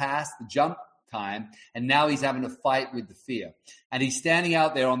gone past the jump time and now he's having to fight with the fear. And he's standing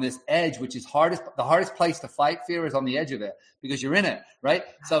out there on this edge, which is the hardest place to fight fear is on the edge of it because you're in it, right?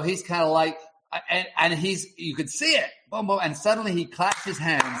 So he's kind of like, and you could see it, boom, boom, and suddenly he claps his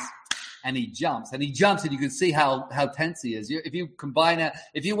hands and he jumps and you can see how tense he is. If you combine it,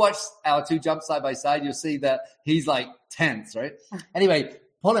 if you watch our 2 jumps side by side, you'll see that he's like tense, right? Anyway,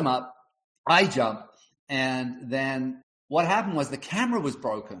 pull him up. I jump. And then what happened was the camera was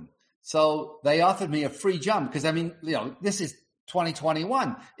broken. So they offered me a free jump because, I mean, this is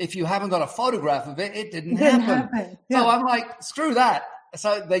 2021. If you haven't got a photograph of it, it didn't happen. Yeah. So I'm like, screw that.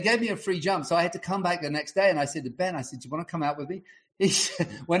 So they gave me a free jump. So I had to come back the next day. And I said to Ben, do you want to come out with me?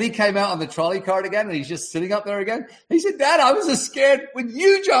 When he came out on the trolley cart again and he's just sitting up there again, he said, Dad, I was as scared with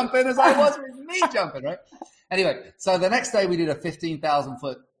you jumping as I was with me jumping, right? Anyway, so the next day we did a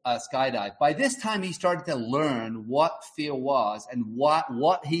 15,000-foot skydive. By this time, he started to learn what fear was and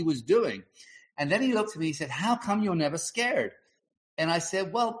what he was doing. And then he looked at me, he said, how come you're never scared? And I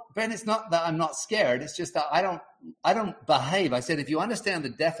said, well, Ben, it's not that I'm not scared. It's just that I don't behave. I said, if you understand the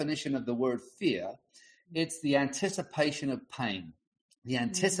definition of the word fear, it's the anticipation of pain. The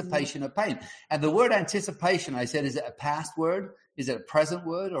anticipation of pain. And the word anticipation, I said, is it a past word? Is it a present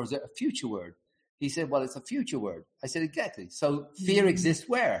word? Or is it a future word? He said, well, it's a future word. I said, exactly. So fear exists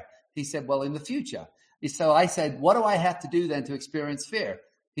where? He said, well, in the future. So I said, what do I have to do then to experience fear?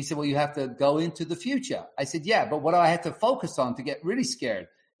 He said, well, you have to go into the future. I said, yeah, but what do I have to focus on to get really scared?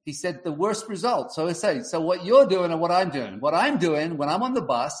 He said, the worst result. So I said, so what you're doing and what I'm doing when I'm on the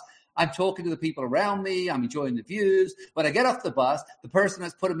bus, I'm talking to the people around me. I'm enjoying the views. When I get off the bus, the person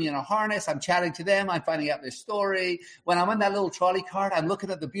that's putting me in a harness, I'm chatting to them. I'm finding out their story. When I'm on that little trolley cart, I'm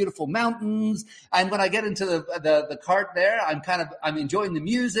looking at the beautiful mountains. And when I get into the cart there, I'm enjoying the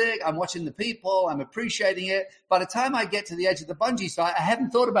music. I'm watching the people. I'm appreciating it. By the time I get to the edge of the bungee side, I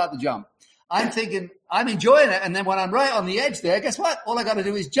haven't thought about the jump. I'm thinking, I'm enjoying it. And then when I'm right on the edge there, guess what? All I got to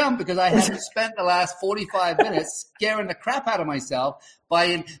do is jump because I haven't spent the last 45 minutes scaring the crap out of myself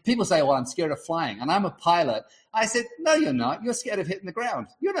people say, well, I'm scared of flying and I'm a pilot. I said, no, you're not. You're scared of hitting the ground.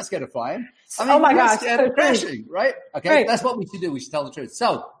 You're not scared of flying. I mean, oh my you're gosh, scared of crashing, right? Okay. Right. That's what we should do. We should tell the truth.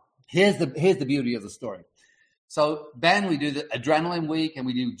 So here's the beauty of the story. So Ben, we do the adrenaline week and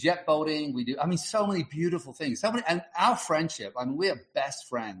we do jet boating. We do, so many beautiful things. And our friendship, we are best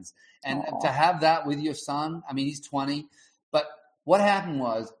friends. And to have that with your son, he's 20. But what happened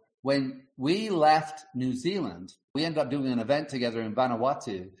was when we left New Zealand, we ended up doing an event together in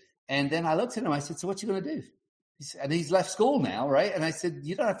Vanuatu. And then I looked at him, I said, so what you going to do? And he's left school now, right? And I said,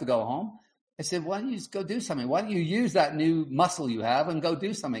 you don't have to go home. I said, why don't you just go do something? Why don't you use that new muscle you have and go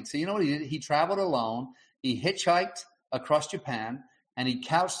do something? So you know what he did? He traveled alone. He hitchhiked across Japan and he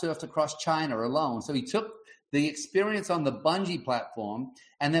couch surfed across China alone. So he took the experience on the bungee platform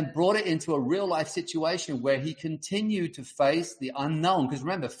and then brought it into a real life situation where he continued to face the unknown. Because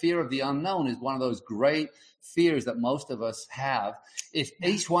remember, fear of the unknown is one of those great fears that most of us have. If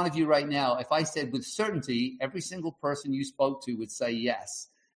each one of you right now, if I said with certainty, every single person you spoke to would say yes.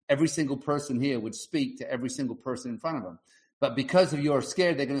 Every single person here would speak to every single person in front of them. But because of you're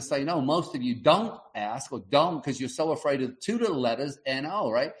scared, they're going to say no. Most of you don't ask or don't because you're so afraid of two little letters, N-O,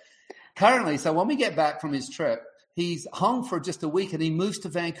 right? Currently, so when we get back from his trip, he's home for just a week and he moves to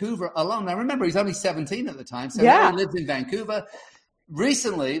Vancouver alone. Now, remember, he's only 17 at the time. So now he lives in Vancouver.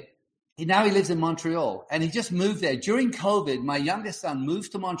 Recently, now he lives in Montreal and he just moved there. During COVID, my youngest son moves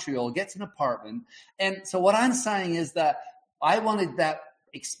to Montreal, gets an apartment. And so what I'm saying is that I wanted that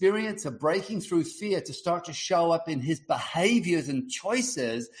experience of breaking through fear to start to show up in his behaviors and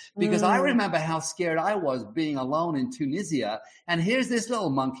choices because I remember how scared I was being alone in Tunisia. And here's this little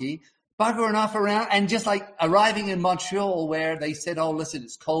monkey buggering off around and just like arriving in Montreal where they said, oh, listen,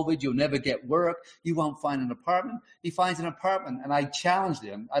 it's COVID. You'll never get work. You won't find an apartment. He finds an apartment. And I challenged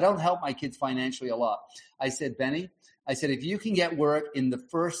him. I don't help my kids financially a lot. I said, Benny, if you can get work in the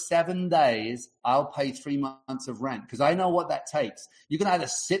first 7 days, I'll pay 3 months of rent because I know what that takes. You can either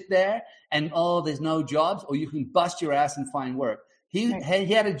sit there and, there's no jobs, or you can bust your ass and find work. He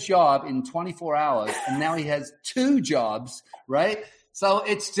had a job in 24 hours and now he has 2 jobs, right? So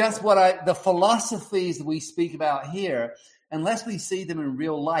it's just the philosophies we speak about here, unless we see them in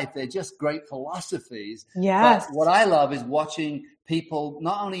real life, they're just great philosophies. Yes. But what I love is watching people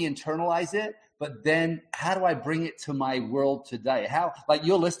not only internalize it, but then how do I bring it to my world today? How, like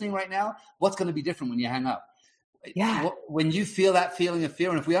you're listening right now, what's going to be different when you hang up? Yeah. When you feel that feeling of fear,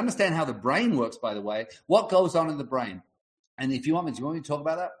 and if we understand how the brain works, by the way, what goes on in the brain? And if you want me to talk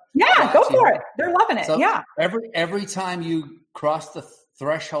about that? Yeah, go for it. They're loving it. So yeah. Every time you cross the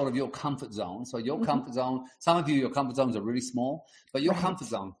threshold of your comfort zone, so your comfort zone, some of you, your comfort zones are really small, but your comfort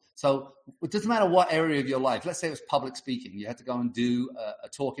zone. So it doesn't matter what area of your life. Let's say it was public speaking. You had to go and do a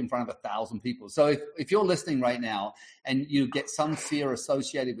talk in front of 1,000 people. So if you're listening right now and you get some fear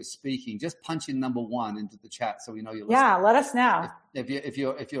associated with speaking, just punch in number 1 into the chat so we know you're listening. Yeah, let us know.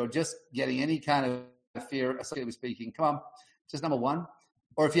 If you're just getting any kind of fear associated with speaking, come on, just number 1.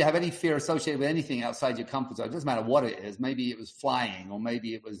 Or if you have any fear associated with anything outside your comfort zone, it doesn't matter what it is. Maybe it was flying or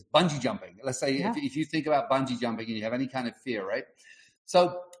maybe it was bungee jumping. Let's say if you think about bungee jumping and you have any kind of fear, right?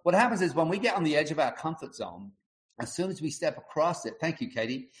 So what happens is when we get on the edge of our comfort zone, as soon as we step across it, thank you,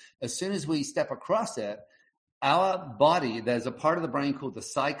 Katie. As soon as we step across it, our body, there's a part of the brain called the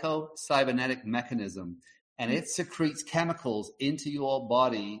psychocybernetic mechanism, and it secretes chemicals into your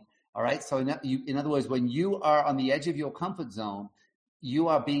body. All right. So in other words, when you are on the edge of your comfort zone, you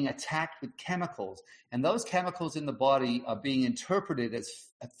are being attacked with chemicals. And those chemicals in the body are being interpreted as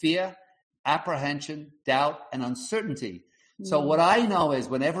fear, apprehension, doubt, and uncertainty. So what I know is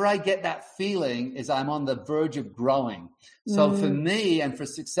whenever I get that feeling is I'm on the verge of growing. So for me and for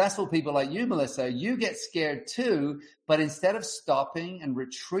successful people like you, Melissa, you get scared too, but instead of stopping and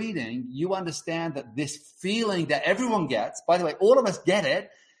retreating, you understand that this feeling that everyone gets, by the way, all of us get it.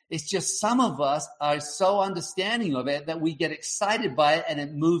 It's just some of us are so understanding of it that we get excited by it and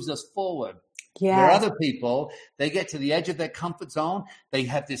it moves us forward. Yeah. Where other people, they get to the edge of their comfort zone. They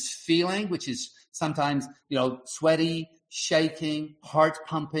have this feeling, which is sometimes, sweaty, shaking, heart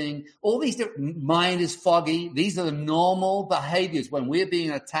pumping, all these different, mind is foggy. These are the normal behaviors. When we're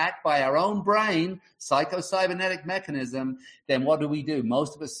being attacked by our own brain, psychocybernetic mechanism, then what do?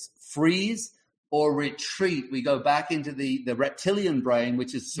 Most of us freeze or retreat. We go back into the reptilian brain,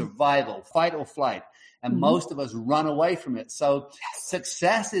 which is survival, fight or flight. And most of us run away from it. So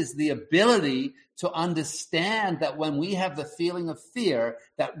success is the ability to understand that when we have the feeling of fear,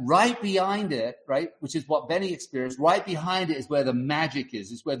 that right behind it, right, which is what Benny experienced, right behind it is where the magic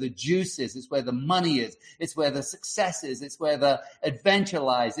is. It's where the juice is. It's where the money is. It's where the success is. It's where the adventure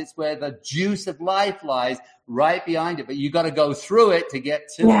lies. It's where the juice of life lies, right behind it. But you got to go through it to get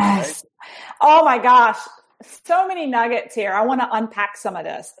to it. Right? Oh my gosh. So many nuggets here. I want to unpack some of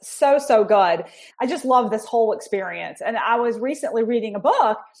this. So good. I just love this whole experience. And I was recently reading a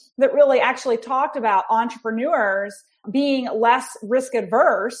book that really actually talked about entrepreneurs being less risk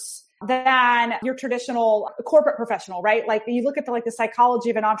adverse than your traditional corporate professional, right? Like you look at the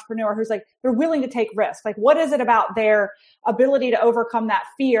psychology of an entrepreneur who's like, they're willing to take risks. Like what is it about their ability to overcome that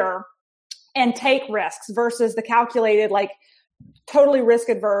fear and take risks versus the calculated, totally risk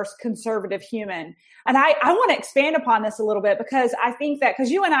adverse, conservative human. And I want to expand upon this a little bit because I think that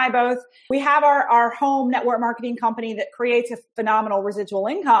because you and I both, we have our home network marketing company that creates a phenomenal residual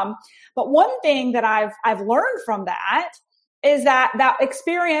income. But one thing that I've learned from that is that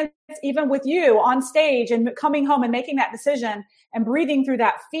experience, even with you on stage and coming home and making that decision and breathing through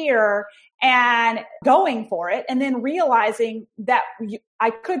that fear and going for it and then realizing that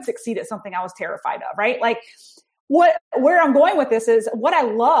I could succeed at something I was terrified of, right? Where I'm going with this is what I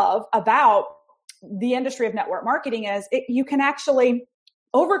love about the industry of network marketing is you can actually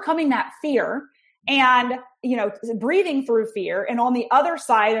overcoming that fear and, breathing through fear. And on the other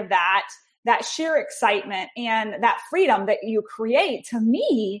side of that sheer excitement and that freedom that you create to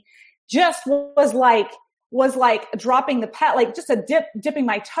me just was like dropping the just dipping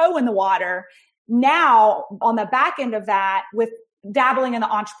my toe in the water. Now on the back end of that with dabbling in the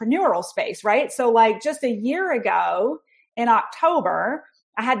entrepreneurial space, right? So just a year ago in October,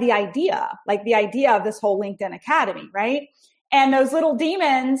 I had the idea of this whole LinkedIn Academy, right? And those little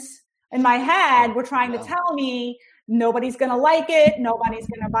demons in my head were trying to tell me nobody's going to like it. Nobody's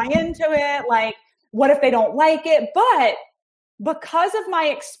going to buy into it. What if they don't like it? But because of my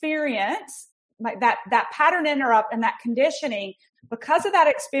experience, that pattern interrupt and that conditioning, because of that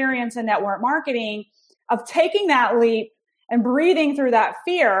experience in network marketing of taking that leap and breathing through that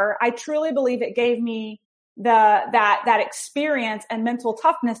fear, I truly believe it gave me that experience and mental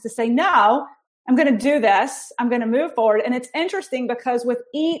toughness to say, no, I'm going to do this. I'm going to move forward. And it's interesting because with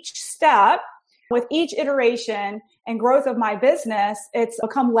each step, with each iteration and growth of my business, it's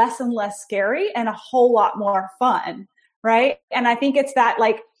become less and less scary and a whole lot more fun. Right. And I think it's that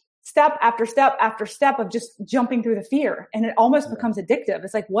step after step after step of just jumping through the fear. And it almost becomes addictive.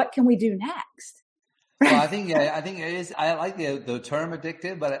 It's what can we do next? Well, I think it is. I like the term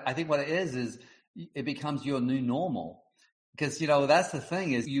addictive, but I think what it is it becomes your new normal. Because, that's the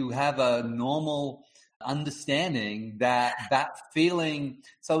thing is you have a normal understanding that feeling.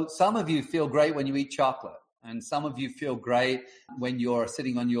 So some of you feel great when you eat chocolate. And some of you feel great when you're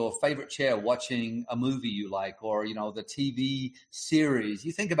sitting on your favorite chair watching a movie you like, or, the TV series.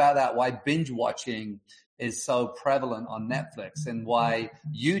 You think about that, why binge watching is so prevalent on Netflix and why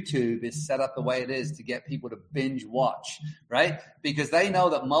YouTube is set up the way it is to get people to binge watch, right? Because they know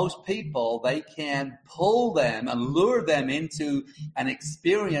that most people, they can pull them and lure them into an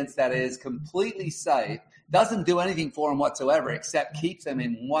experience that is completely safe, doesn't do anything for them whatsoever except keeps them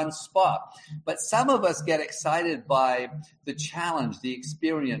in one spot. But some of us get excited by the challenge, the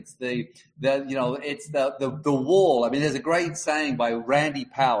experience, it's the wall. I mean, there's a great saying by Randy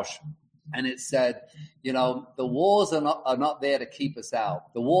Pausch. And it said, the walls are not there to keep us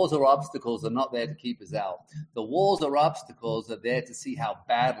out. The walls or obstacles are not there to keep us out. The walls or obstacles are there to see how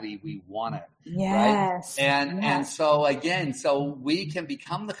badly we want it. Yes. Right? And so again, so we can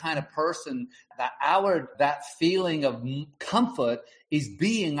become the kind of person that that feeling of comfort is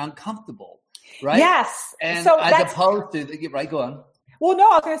being uncomfortable. Right? Yes. And so as opposed to, right, go on. Well,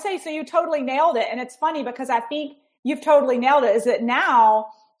 no, I was going to say, so you totally nailed it. And it's funny because I think you've totally nailed it, is that now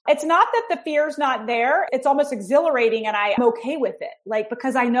It's not that the fear's not there. It's almost exhilarating and I'm okay with it. Like,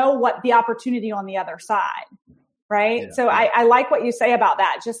 because I know what the opportunity on the other side. Right. Yeah, so yeah. I like what you say about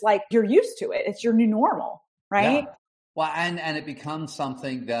that. Just like you're used to it. It's your new normal. Right. Yeah. Well, and it becomes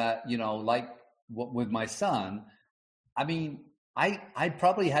something that, like with my son, I mean, I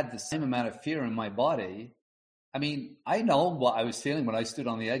probably had the same amount of fear in my body. I mean, I know what I was feeling when I stood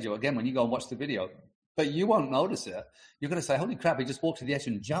on the edge. Again, when you go and watch the video, but you won't notice it. You're going to say, holy crap, he just walked to the edge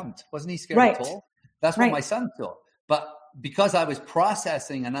and jumped. Wasn't he scared at all? That's what my son thought. But because I was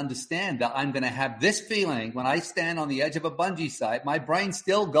processing and understand that I'm going to have this feeling when I stand on the edge of a bungee site, my brain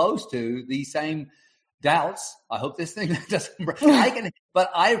still goes to the same doubts. I hope this thing doesn't break.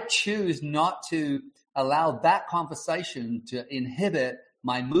 But I choose not to allow that conversation to inhibit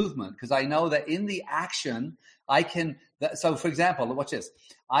my movement, because I know that in the action, I can. So, for example, watch this.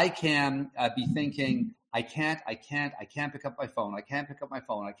 I can be thinking, I can't pick up my phone. I can't pick up my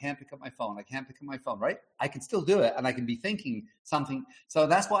phone. I can't pick up my phone. I can't pick up my phone, right? I can still do it, and I can be thinking something. So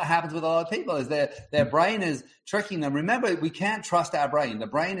that's what happens with a lot of people is their brain is tricking them. Remember, we can't trust our brain. The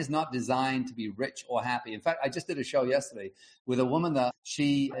brain is not designed to be rich or happy. In fact, I just did a show yesterday with a woman that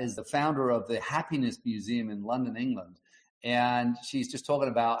she is the founder of the Happiness Museum in London, England. And she's just talking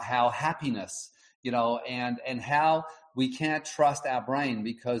about how happiness, and how we can't trust our brain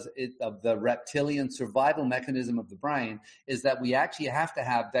because of the reptilian survival mechanism of the brain is that we actually have to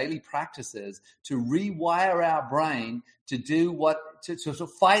have daily practices to rewire our brain to do to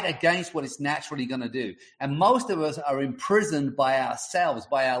fight against what it's naturally going to do. And most of us are imprisoned by ourselves,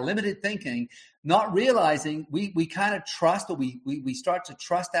 by our limited thinking, not realizing we kind of trust, or we start to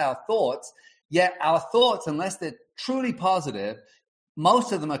trust our thoughts. Yet our thoughts, unless they're truly positive,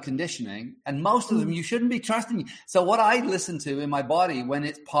 most of them are conditioning, and most of them you shouldn't be trusting. So what I listen to in my body when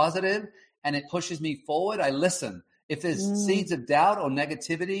it's positive and it pushes me forward, I listen. If there's seeds of doubt or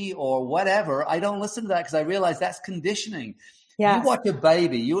negativity or whatever, I don't listen to that because I realize that's conditioning. Yes. You watch a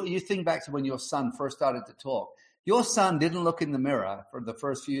baby, you think back to when your son first started to talk. Your son didn't look in the mirror for the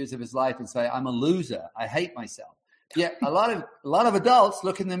first few years of his life and say, I'm a loser. I hate myself. Yeah, a lot of adults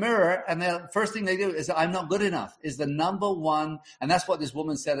look in the mirror and the first thing they do is I'm not good enough is the number one. And that's what this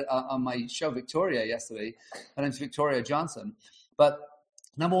woman said on my show, Victoria, yesterday. Her name's Victoria Johnson. But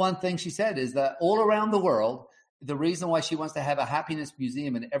number one thing she said is that all around the world, the reason why she wants to have a happiness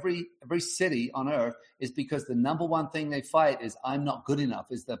museum in every city on earth is because the number one thing they fight is I'm not good enough,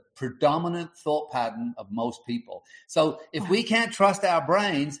 is the predominant thought pattern of most people. So if we can't trust our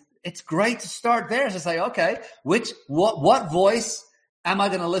brains, it's great to start there to say, okay, what voice am I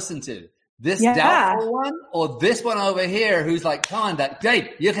going to listen to? This doubtful one or this one over here who's like, come on, Dave,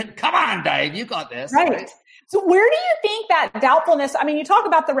 come on, Dave, you got this. Right. So where do you think that doubtfulness, I mean, you talk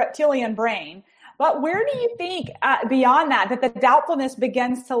about the reptilian brain, but where do you think beyond that the doubtfulness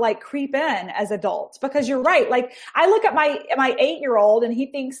begins to like creep in as adults? Because you're right. Like I look at my 8-year-old and he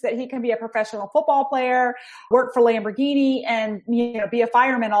thinks that he can be a professional football player, work for Lamborghini and, be a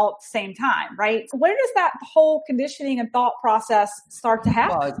fireman all at the same time. Right. So where does that whole conditioning and thought process start to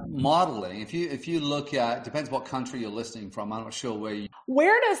happen? Well, it's modeling. If you look at, depends what country you're listening from. I'm not sure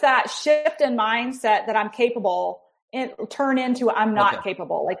where does that shift in mindset that I'm capable turn into I'm not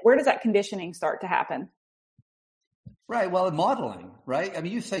capable? Like where does that conditioning start to happen? Right. Well, modeling, right? I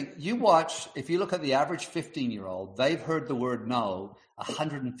mean, if you look at the average 15-year-old, they've heard the word no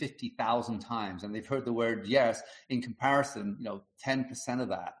 150,000 times, and they've heard the word yes in comparison, 10% of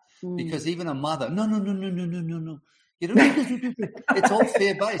that. Because even a mother, no. It's all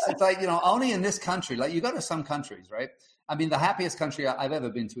fear-based. It's like, only in this country, like you go to some countries, right? I mean, the happiest country I've ever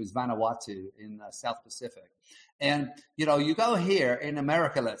been to is Vanuatu in the South Pacific. And, you go here in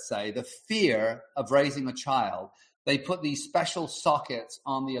America, let's say, the fear of raising a child, they put these special sockets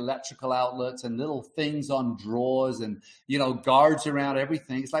on the electrical outlets and little things on drawers and, guards around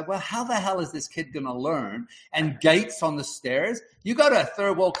everything. It's like, well, how the hell is this kid going to learn? And gates on the stairs. You go to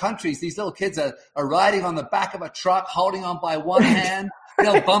third world countries, these little kids are riding on the back of a truck, holding on by one hand,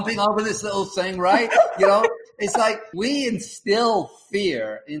 bumping over this little thing, right? It's like we instill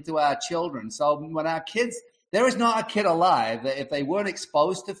fear into our children. So when our kids, there is not a kid alive that if they weren't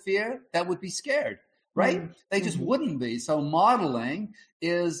exposed to fear, that would be scared, right? Mm-hmm. They just wouldn't be. So modeling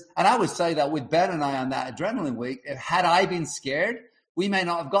is, and I would say that with Ben and I on that adrenaline week, had I been scared, we may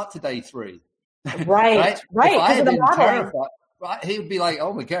not have got to day 3. Right. If I had been terrified, he would be like,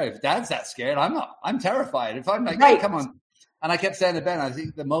 oh my God, if Dad's that scared, I'm terrified. If I'm like, hey, come on. And I kept saying to Ben, I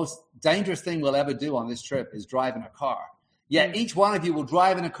think the most dangerous thing we'll ever do on this trip is driving a car. Yet each one of you will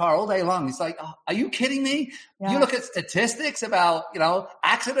drive in a car all day long. It's like, oh, are you kidding me? Yeah. You look at statistics about,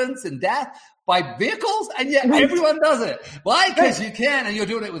 accidents and death by vehicles, and yet everyone does it. Why? Because you can, and you're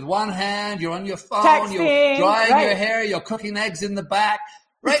doing it with one hand, you're on your phone, texting, you're drying your hair, you're cooking eggs in the back.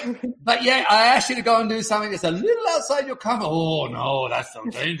 Right. But yeah, I asked you to go and do something that's a little outside your comfort. Oh no, that's so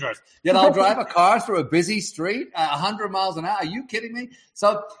dangerous. Yet I'll drive a car through a busy street at 100 miles an hour. Are you kidding me?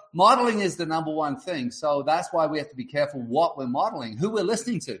 So modeling is the number one thing. So that's why we have to be careful what we're modeling, who we're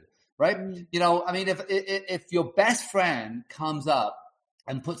listening to, right? If your best friend comes up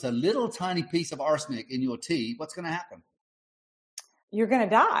and puts a little tiny piece of arsenic in your tea, what's going to happen? You're going to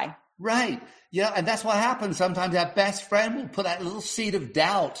die. Right. Yeah. And that's what happens. Sometimes that best friend will put that little seed of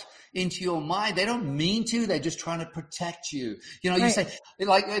doubt into your mind. They don't mean to. They're just trying to protect you. You say,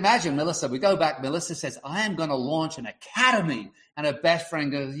 like, imagine Melissa, we go back. Melissa says, I am going to launch an academy. And her best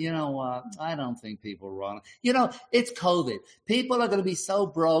friend goes, you know what? I don't think people run. It's COVID. People are going to be so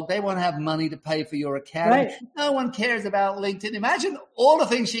broke. They won't have money to pay for your academy. Right. No one cares about LinkedIn. Imagine all the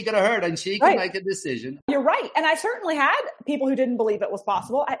things she could have heard, and she could make a decision. You're right. And I certainly had people who didn't believe it was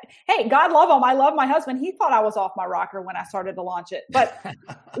possible. Hey, God love them. I love my husband. He thought I was off my rocker when I started to launch it. But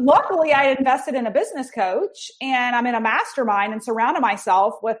luckily, I invested in a business coach, and I'm in a mastermind and surrounded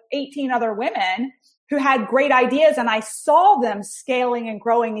myself with 18 other women who had great ideas, and I saw them scaling and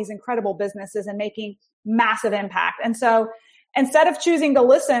growing these incredible businesses and making massive impact. And so instead of choosing to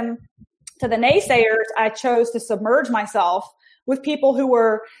listen to the naysayers, I chose to submerge myself with people who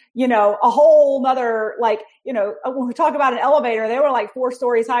were, a whole nother, when we talk about an elevator, they were like 4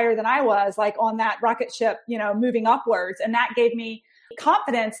 stories higher than I was, like on that rocket ship, moving upwards. And that gave me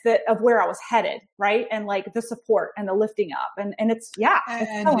confidence of where I was headed, right? And like the support and the lifting up. And it's,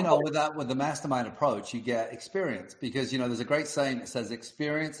 with the mastermind approach, you get experience, because, there's a great saying that says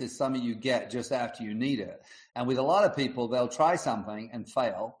experience is something you get just after you need it. And with a lot of people, they'll try something and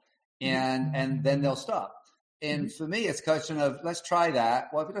fail, and then they'll stop. And for me, it's a question of, let's try that.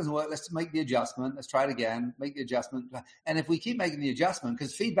 Well, if it doesn't work, let's make the adjustment. Let's try it again, make the adjustment. And if we keep making the adjustment,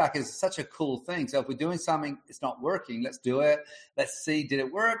 because feedback is such a cool thing. So if we're doing something, it's not working, let's do it. Let's see, did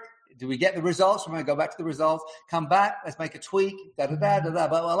it work? Do we get the results? We're going to go back to the results, come back, let's make a tweak, da-da-da-da-da.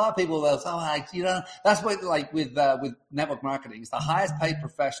 But a lot of people, they'll say, that's what, like with network marketing, it's the highest paid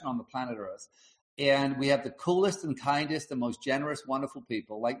profession on the planet Earth. And we have the coolest and kindest and most generous, wonderful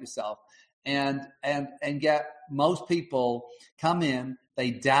people like yourself. And yet most people come in,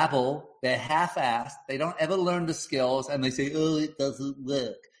 they dabble, they're half-assed, they don't ever learn the skills, and they say, oh, it doesn't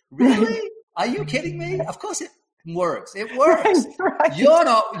work. Really? Are you kidding me? Of course it works. It works. Right.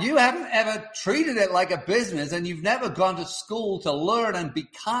 You haven't ever treated it like a business, and you've never gone to school to learn and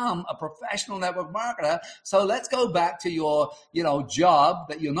become a professional network marketer. So let's go back to your, job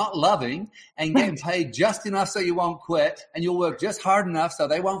that you're not loving and getting paid just enough so you won't quit, and you'll work just hard enough so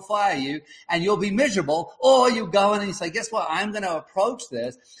they won't fire you, and you'll be miserable. Or you go in and you say, guess what? I'm going to approach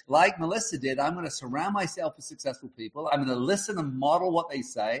this like Melissa did. I'm going to surround myself with successful people. I'm going to listen and model what they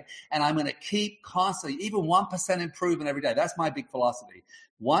say, and I'm going to keep constantly, even 1% improvement every day. That's my big philosophy.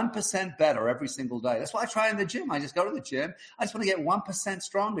 1% better every single day. That's why I try in the gym. I just go to the gym. I just want to get 1%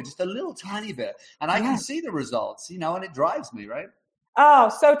 stronger, just a little tiny bit. And I can see the results, and it drives me, right? Oh,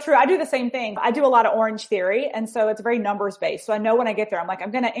 so true. I do the same thing. I do a lot of Orange Theory. And so it's very numbers based. So I know when I get there, I'm like,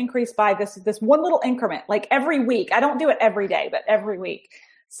 I'm going to increase by this one little increment, like every week. I don't do it every day, but every week.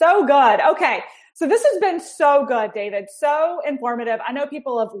 So good. Okay. So this has been so good, David. So informative. I know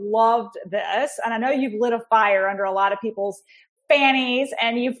people have loved this, and I know you've lit a fire under a lot of people's fannies,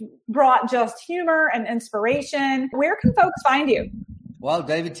 and you've brought just humor and inspiration. Where can folks find you? Well,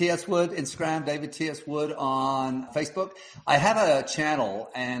 David T.S. Wood, Instagram, David T.S. Wood on Facebook. I have a channel,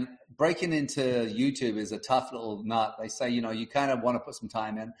 and breaking into YouTube is a tough little nut. They say, you kind of want to put some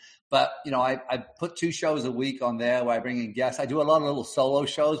time in. But, I put 2 shows a week on there where I bring in guests. I do a lot of little solo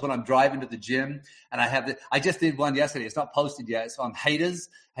shows when I'm driving to the gym. And I just did one yesterday. It's not posted yet. It's on haters.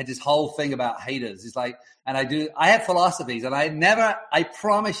 I had this whole thing about haters. It's like, and I have philosophies, and I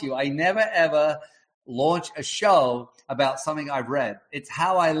promise you, I never ever launch a show about something I've read. It's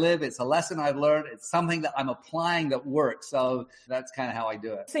how I live. It's a lesson I've learned. It's something that I'm applying that works. So that's kind of how I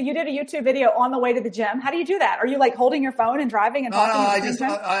do it. So you did a YouTube video on the way to the gym. How do you do that? Are you like holding your phone and driving and talking?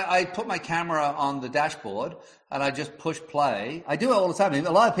 No, I put my camera on the dashboard and I just push play. I do it all the time.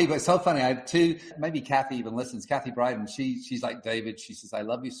 A lot of people, it's so funny. I have 2, maybe Kathy even listens, Kathy Bryden. She's like, David, she says, I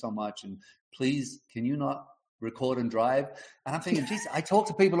love you so much. And please, can you not record and drive. And I'm thinking, geez, I talk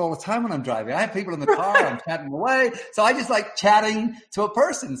to people all the time when I'm driving. I have people in the car, I'm chatting away. So I just like chatting to a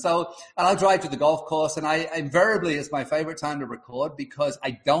person. So, and I'll drive to the golf course, and I invariably, it's my favorite time to record because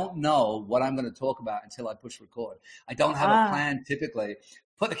I don't know what I'm going to talk about until I push record. I don't have a plan typically.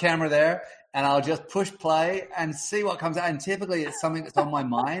 Put the camera there and I'll just push play and see what comes out. And typically it's something that's on my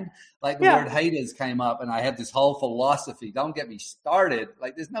mind. Like the word haters came up, and I have this whole philosophy. Don't get me started.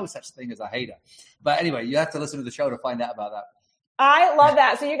 Like there's no such thing as a hater. But anyway, you have to listen to the show to find out about that. I love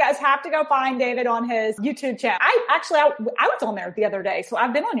that. So you guys have to go find David on his YouTube channel. I was on there the other day, so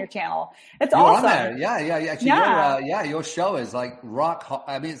I've been on your channel. It's awesome. On there. Yeah. Actually, your show is like rock hot.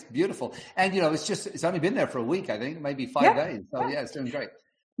 I mean, it's beautiful. And it's only been there for a week, I think, maybe 5 days. So yeah, it's doing great.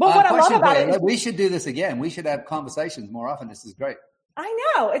 But what I love about it is we should do this again. We should have conversations more often. This is great.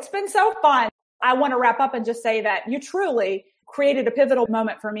 I know. It's been so fun. I want to wrap up and just say that you truly created a pivotal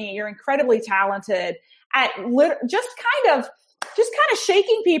moment for me. You're incredibly talented at just kind of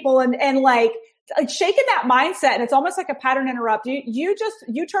shaking people and like shaking that mindset. And it's almost like a pattern interrupt. You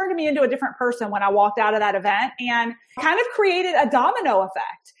turned me into a different person when I walked out of that event, and kind of created a domino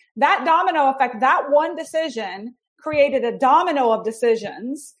effect. That domino effect, that one decision created a domino of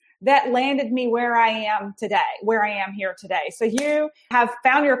decisions that landed me where I am here today. So you have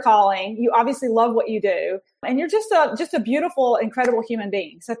found your calling. You obviously love what you do, and you're just a beautiful, incredible human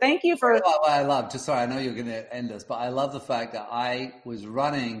being. So thank you for. I know you're going to end this, but I love the fact that I was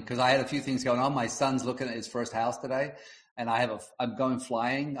running because I had a few things going on. My son's looking at his first house today. And I'm going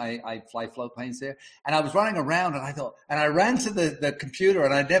flying. I fly float planes here. And I was running around and I ran to the computer,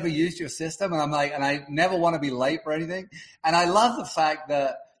 and I never used your system. And I'm like, and I never want to be late for anything. And I love the fact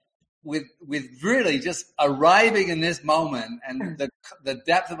that with really just arriving in this moment and the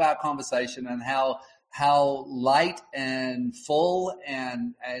depth of our conversation and how light and full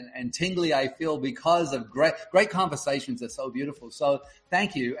and tingly I feel because of great conversations that are so beautiful. So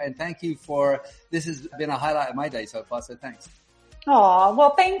thank you. And thank you this has been a highlight of my day so far. So thanks. Oh,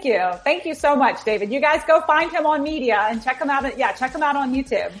 well, thank you. Thank you so much, David. You guys go find him on media and check him out. Check him out on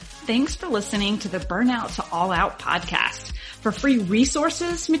YouTube. Thanks for listening to the Burnout to All Out podcast. For free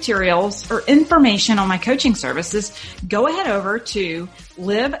resources, materials, or information on my coaching services, go ahead over to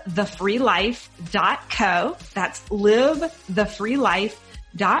livethefreelife.co. That's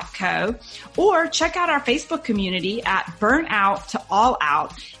livethefreelife.co. Or check out our Facebook community at Burnout to All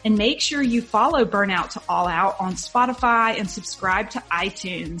Out, and make sure you follow Burnout to All Out on Spotify and subscribe to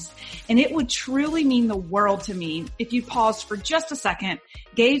iTunes. And it would truly mean the world to me if you paused for just a second,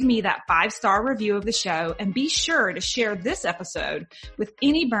 gave me that 5-star review of the show, and be sure to share this episode with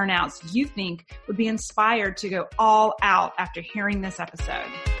any burnouts you think would be inspired to go all out after hearing this episode.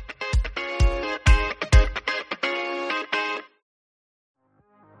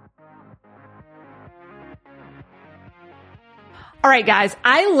 All right, guys,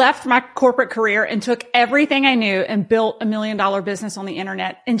 I left my corporate career and took everything I knew and built $1 million business on the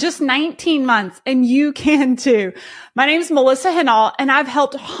internet in just 19 months. And you can too. My name is Melissa Henall, and I've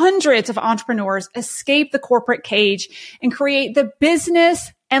helped hundreds of entrepreneurs escape the corporate cage and create the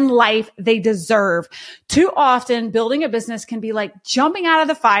business and life they deserve. Too often, building a business can be like jumping out of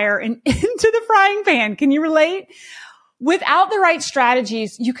the fire and into the frying pan. Can you relate? Without the right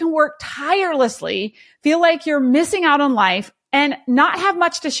strategies, you can work tirelessly, feel like you're missing out on life, and not have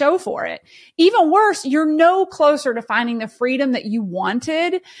much to show for it. Even worse, you're no closer to finding the freedom that you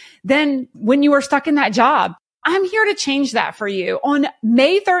wanted than when you were stuck in that job. I'm here to change that for you. On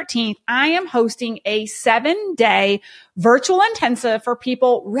May 13th, I am hosting a 7-day virtual intensive for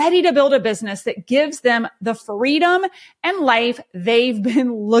people ready to build a business that gives them the freedom and life they've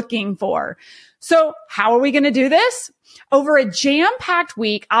been looking for. So how are we going to do this? Over a jam-packed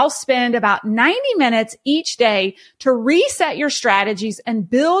week, I'll spend about 90 minutes each day to reset your strategies and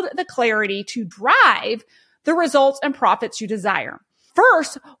build the clarity to drive the results and profits you desire.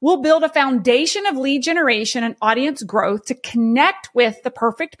 First, we'll build a foundation of lead generation and audience growth to connect with the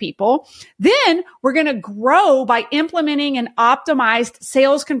perfect people. Then we're going to grow by implementing an optimized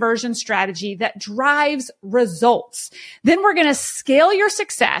sales conversion strategy that drives results. Then we're going to scale your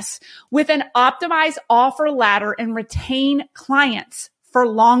success with an optimized offer ladder and retain clients for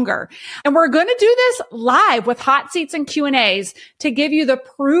longer. And we're going to do this live with hot seats and Q&As to give you the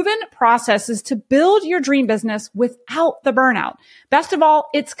proven processes to build your dream business without the burnout. Best of all,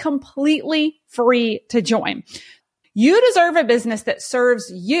 it's completely free to join. You deserve a business that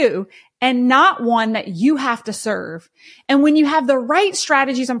serves you and not one that you have to serve. And when you have the right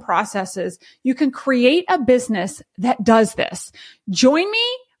strategies and processes, you can create a business that does this. Join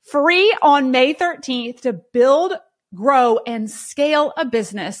me free on May 13th to build, grow, and scale a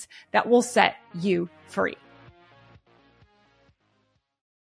business that will set you free.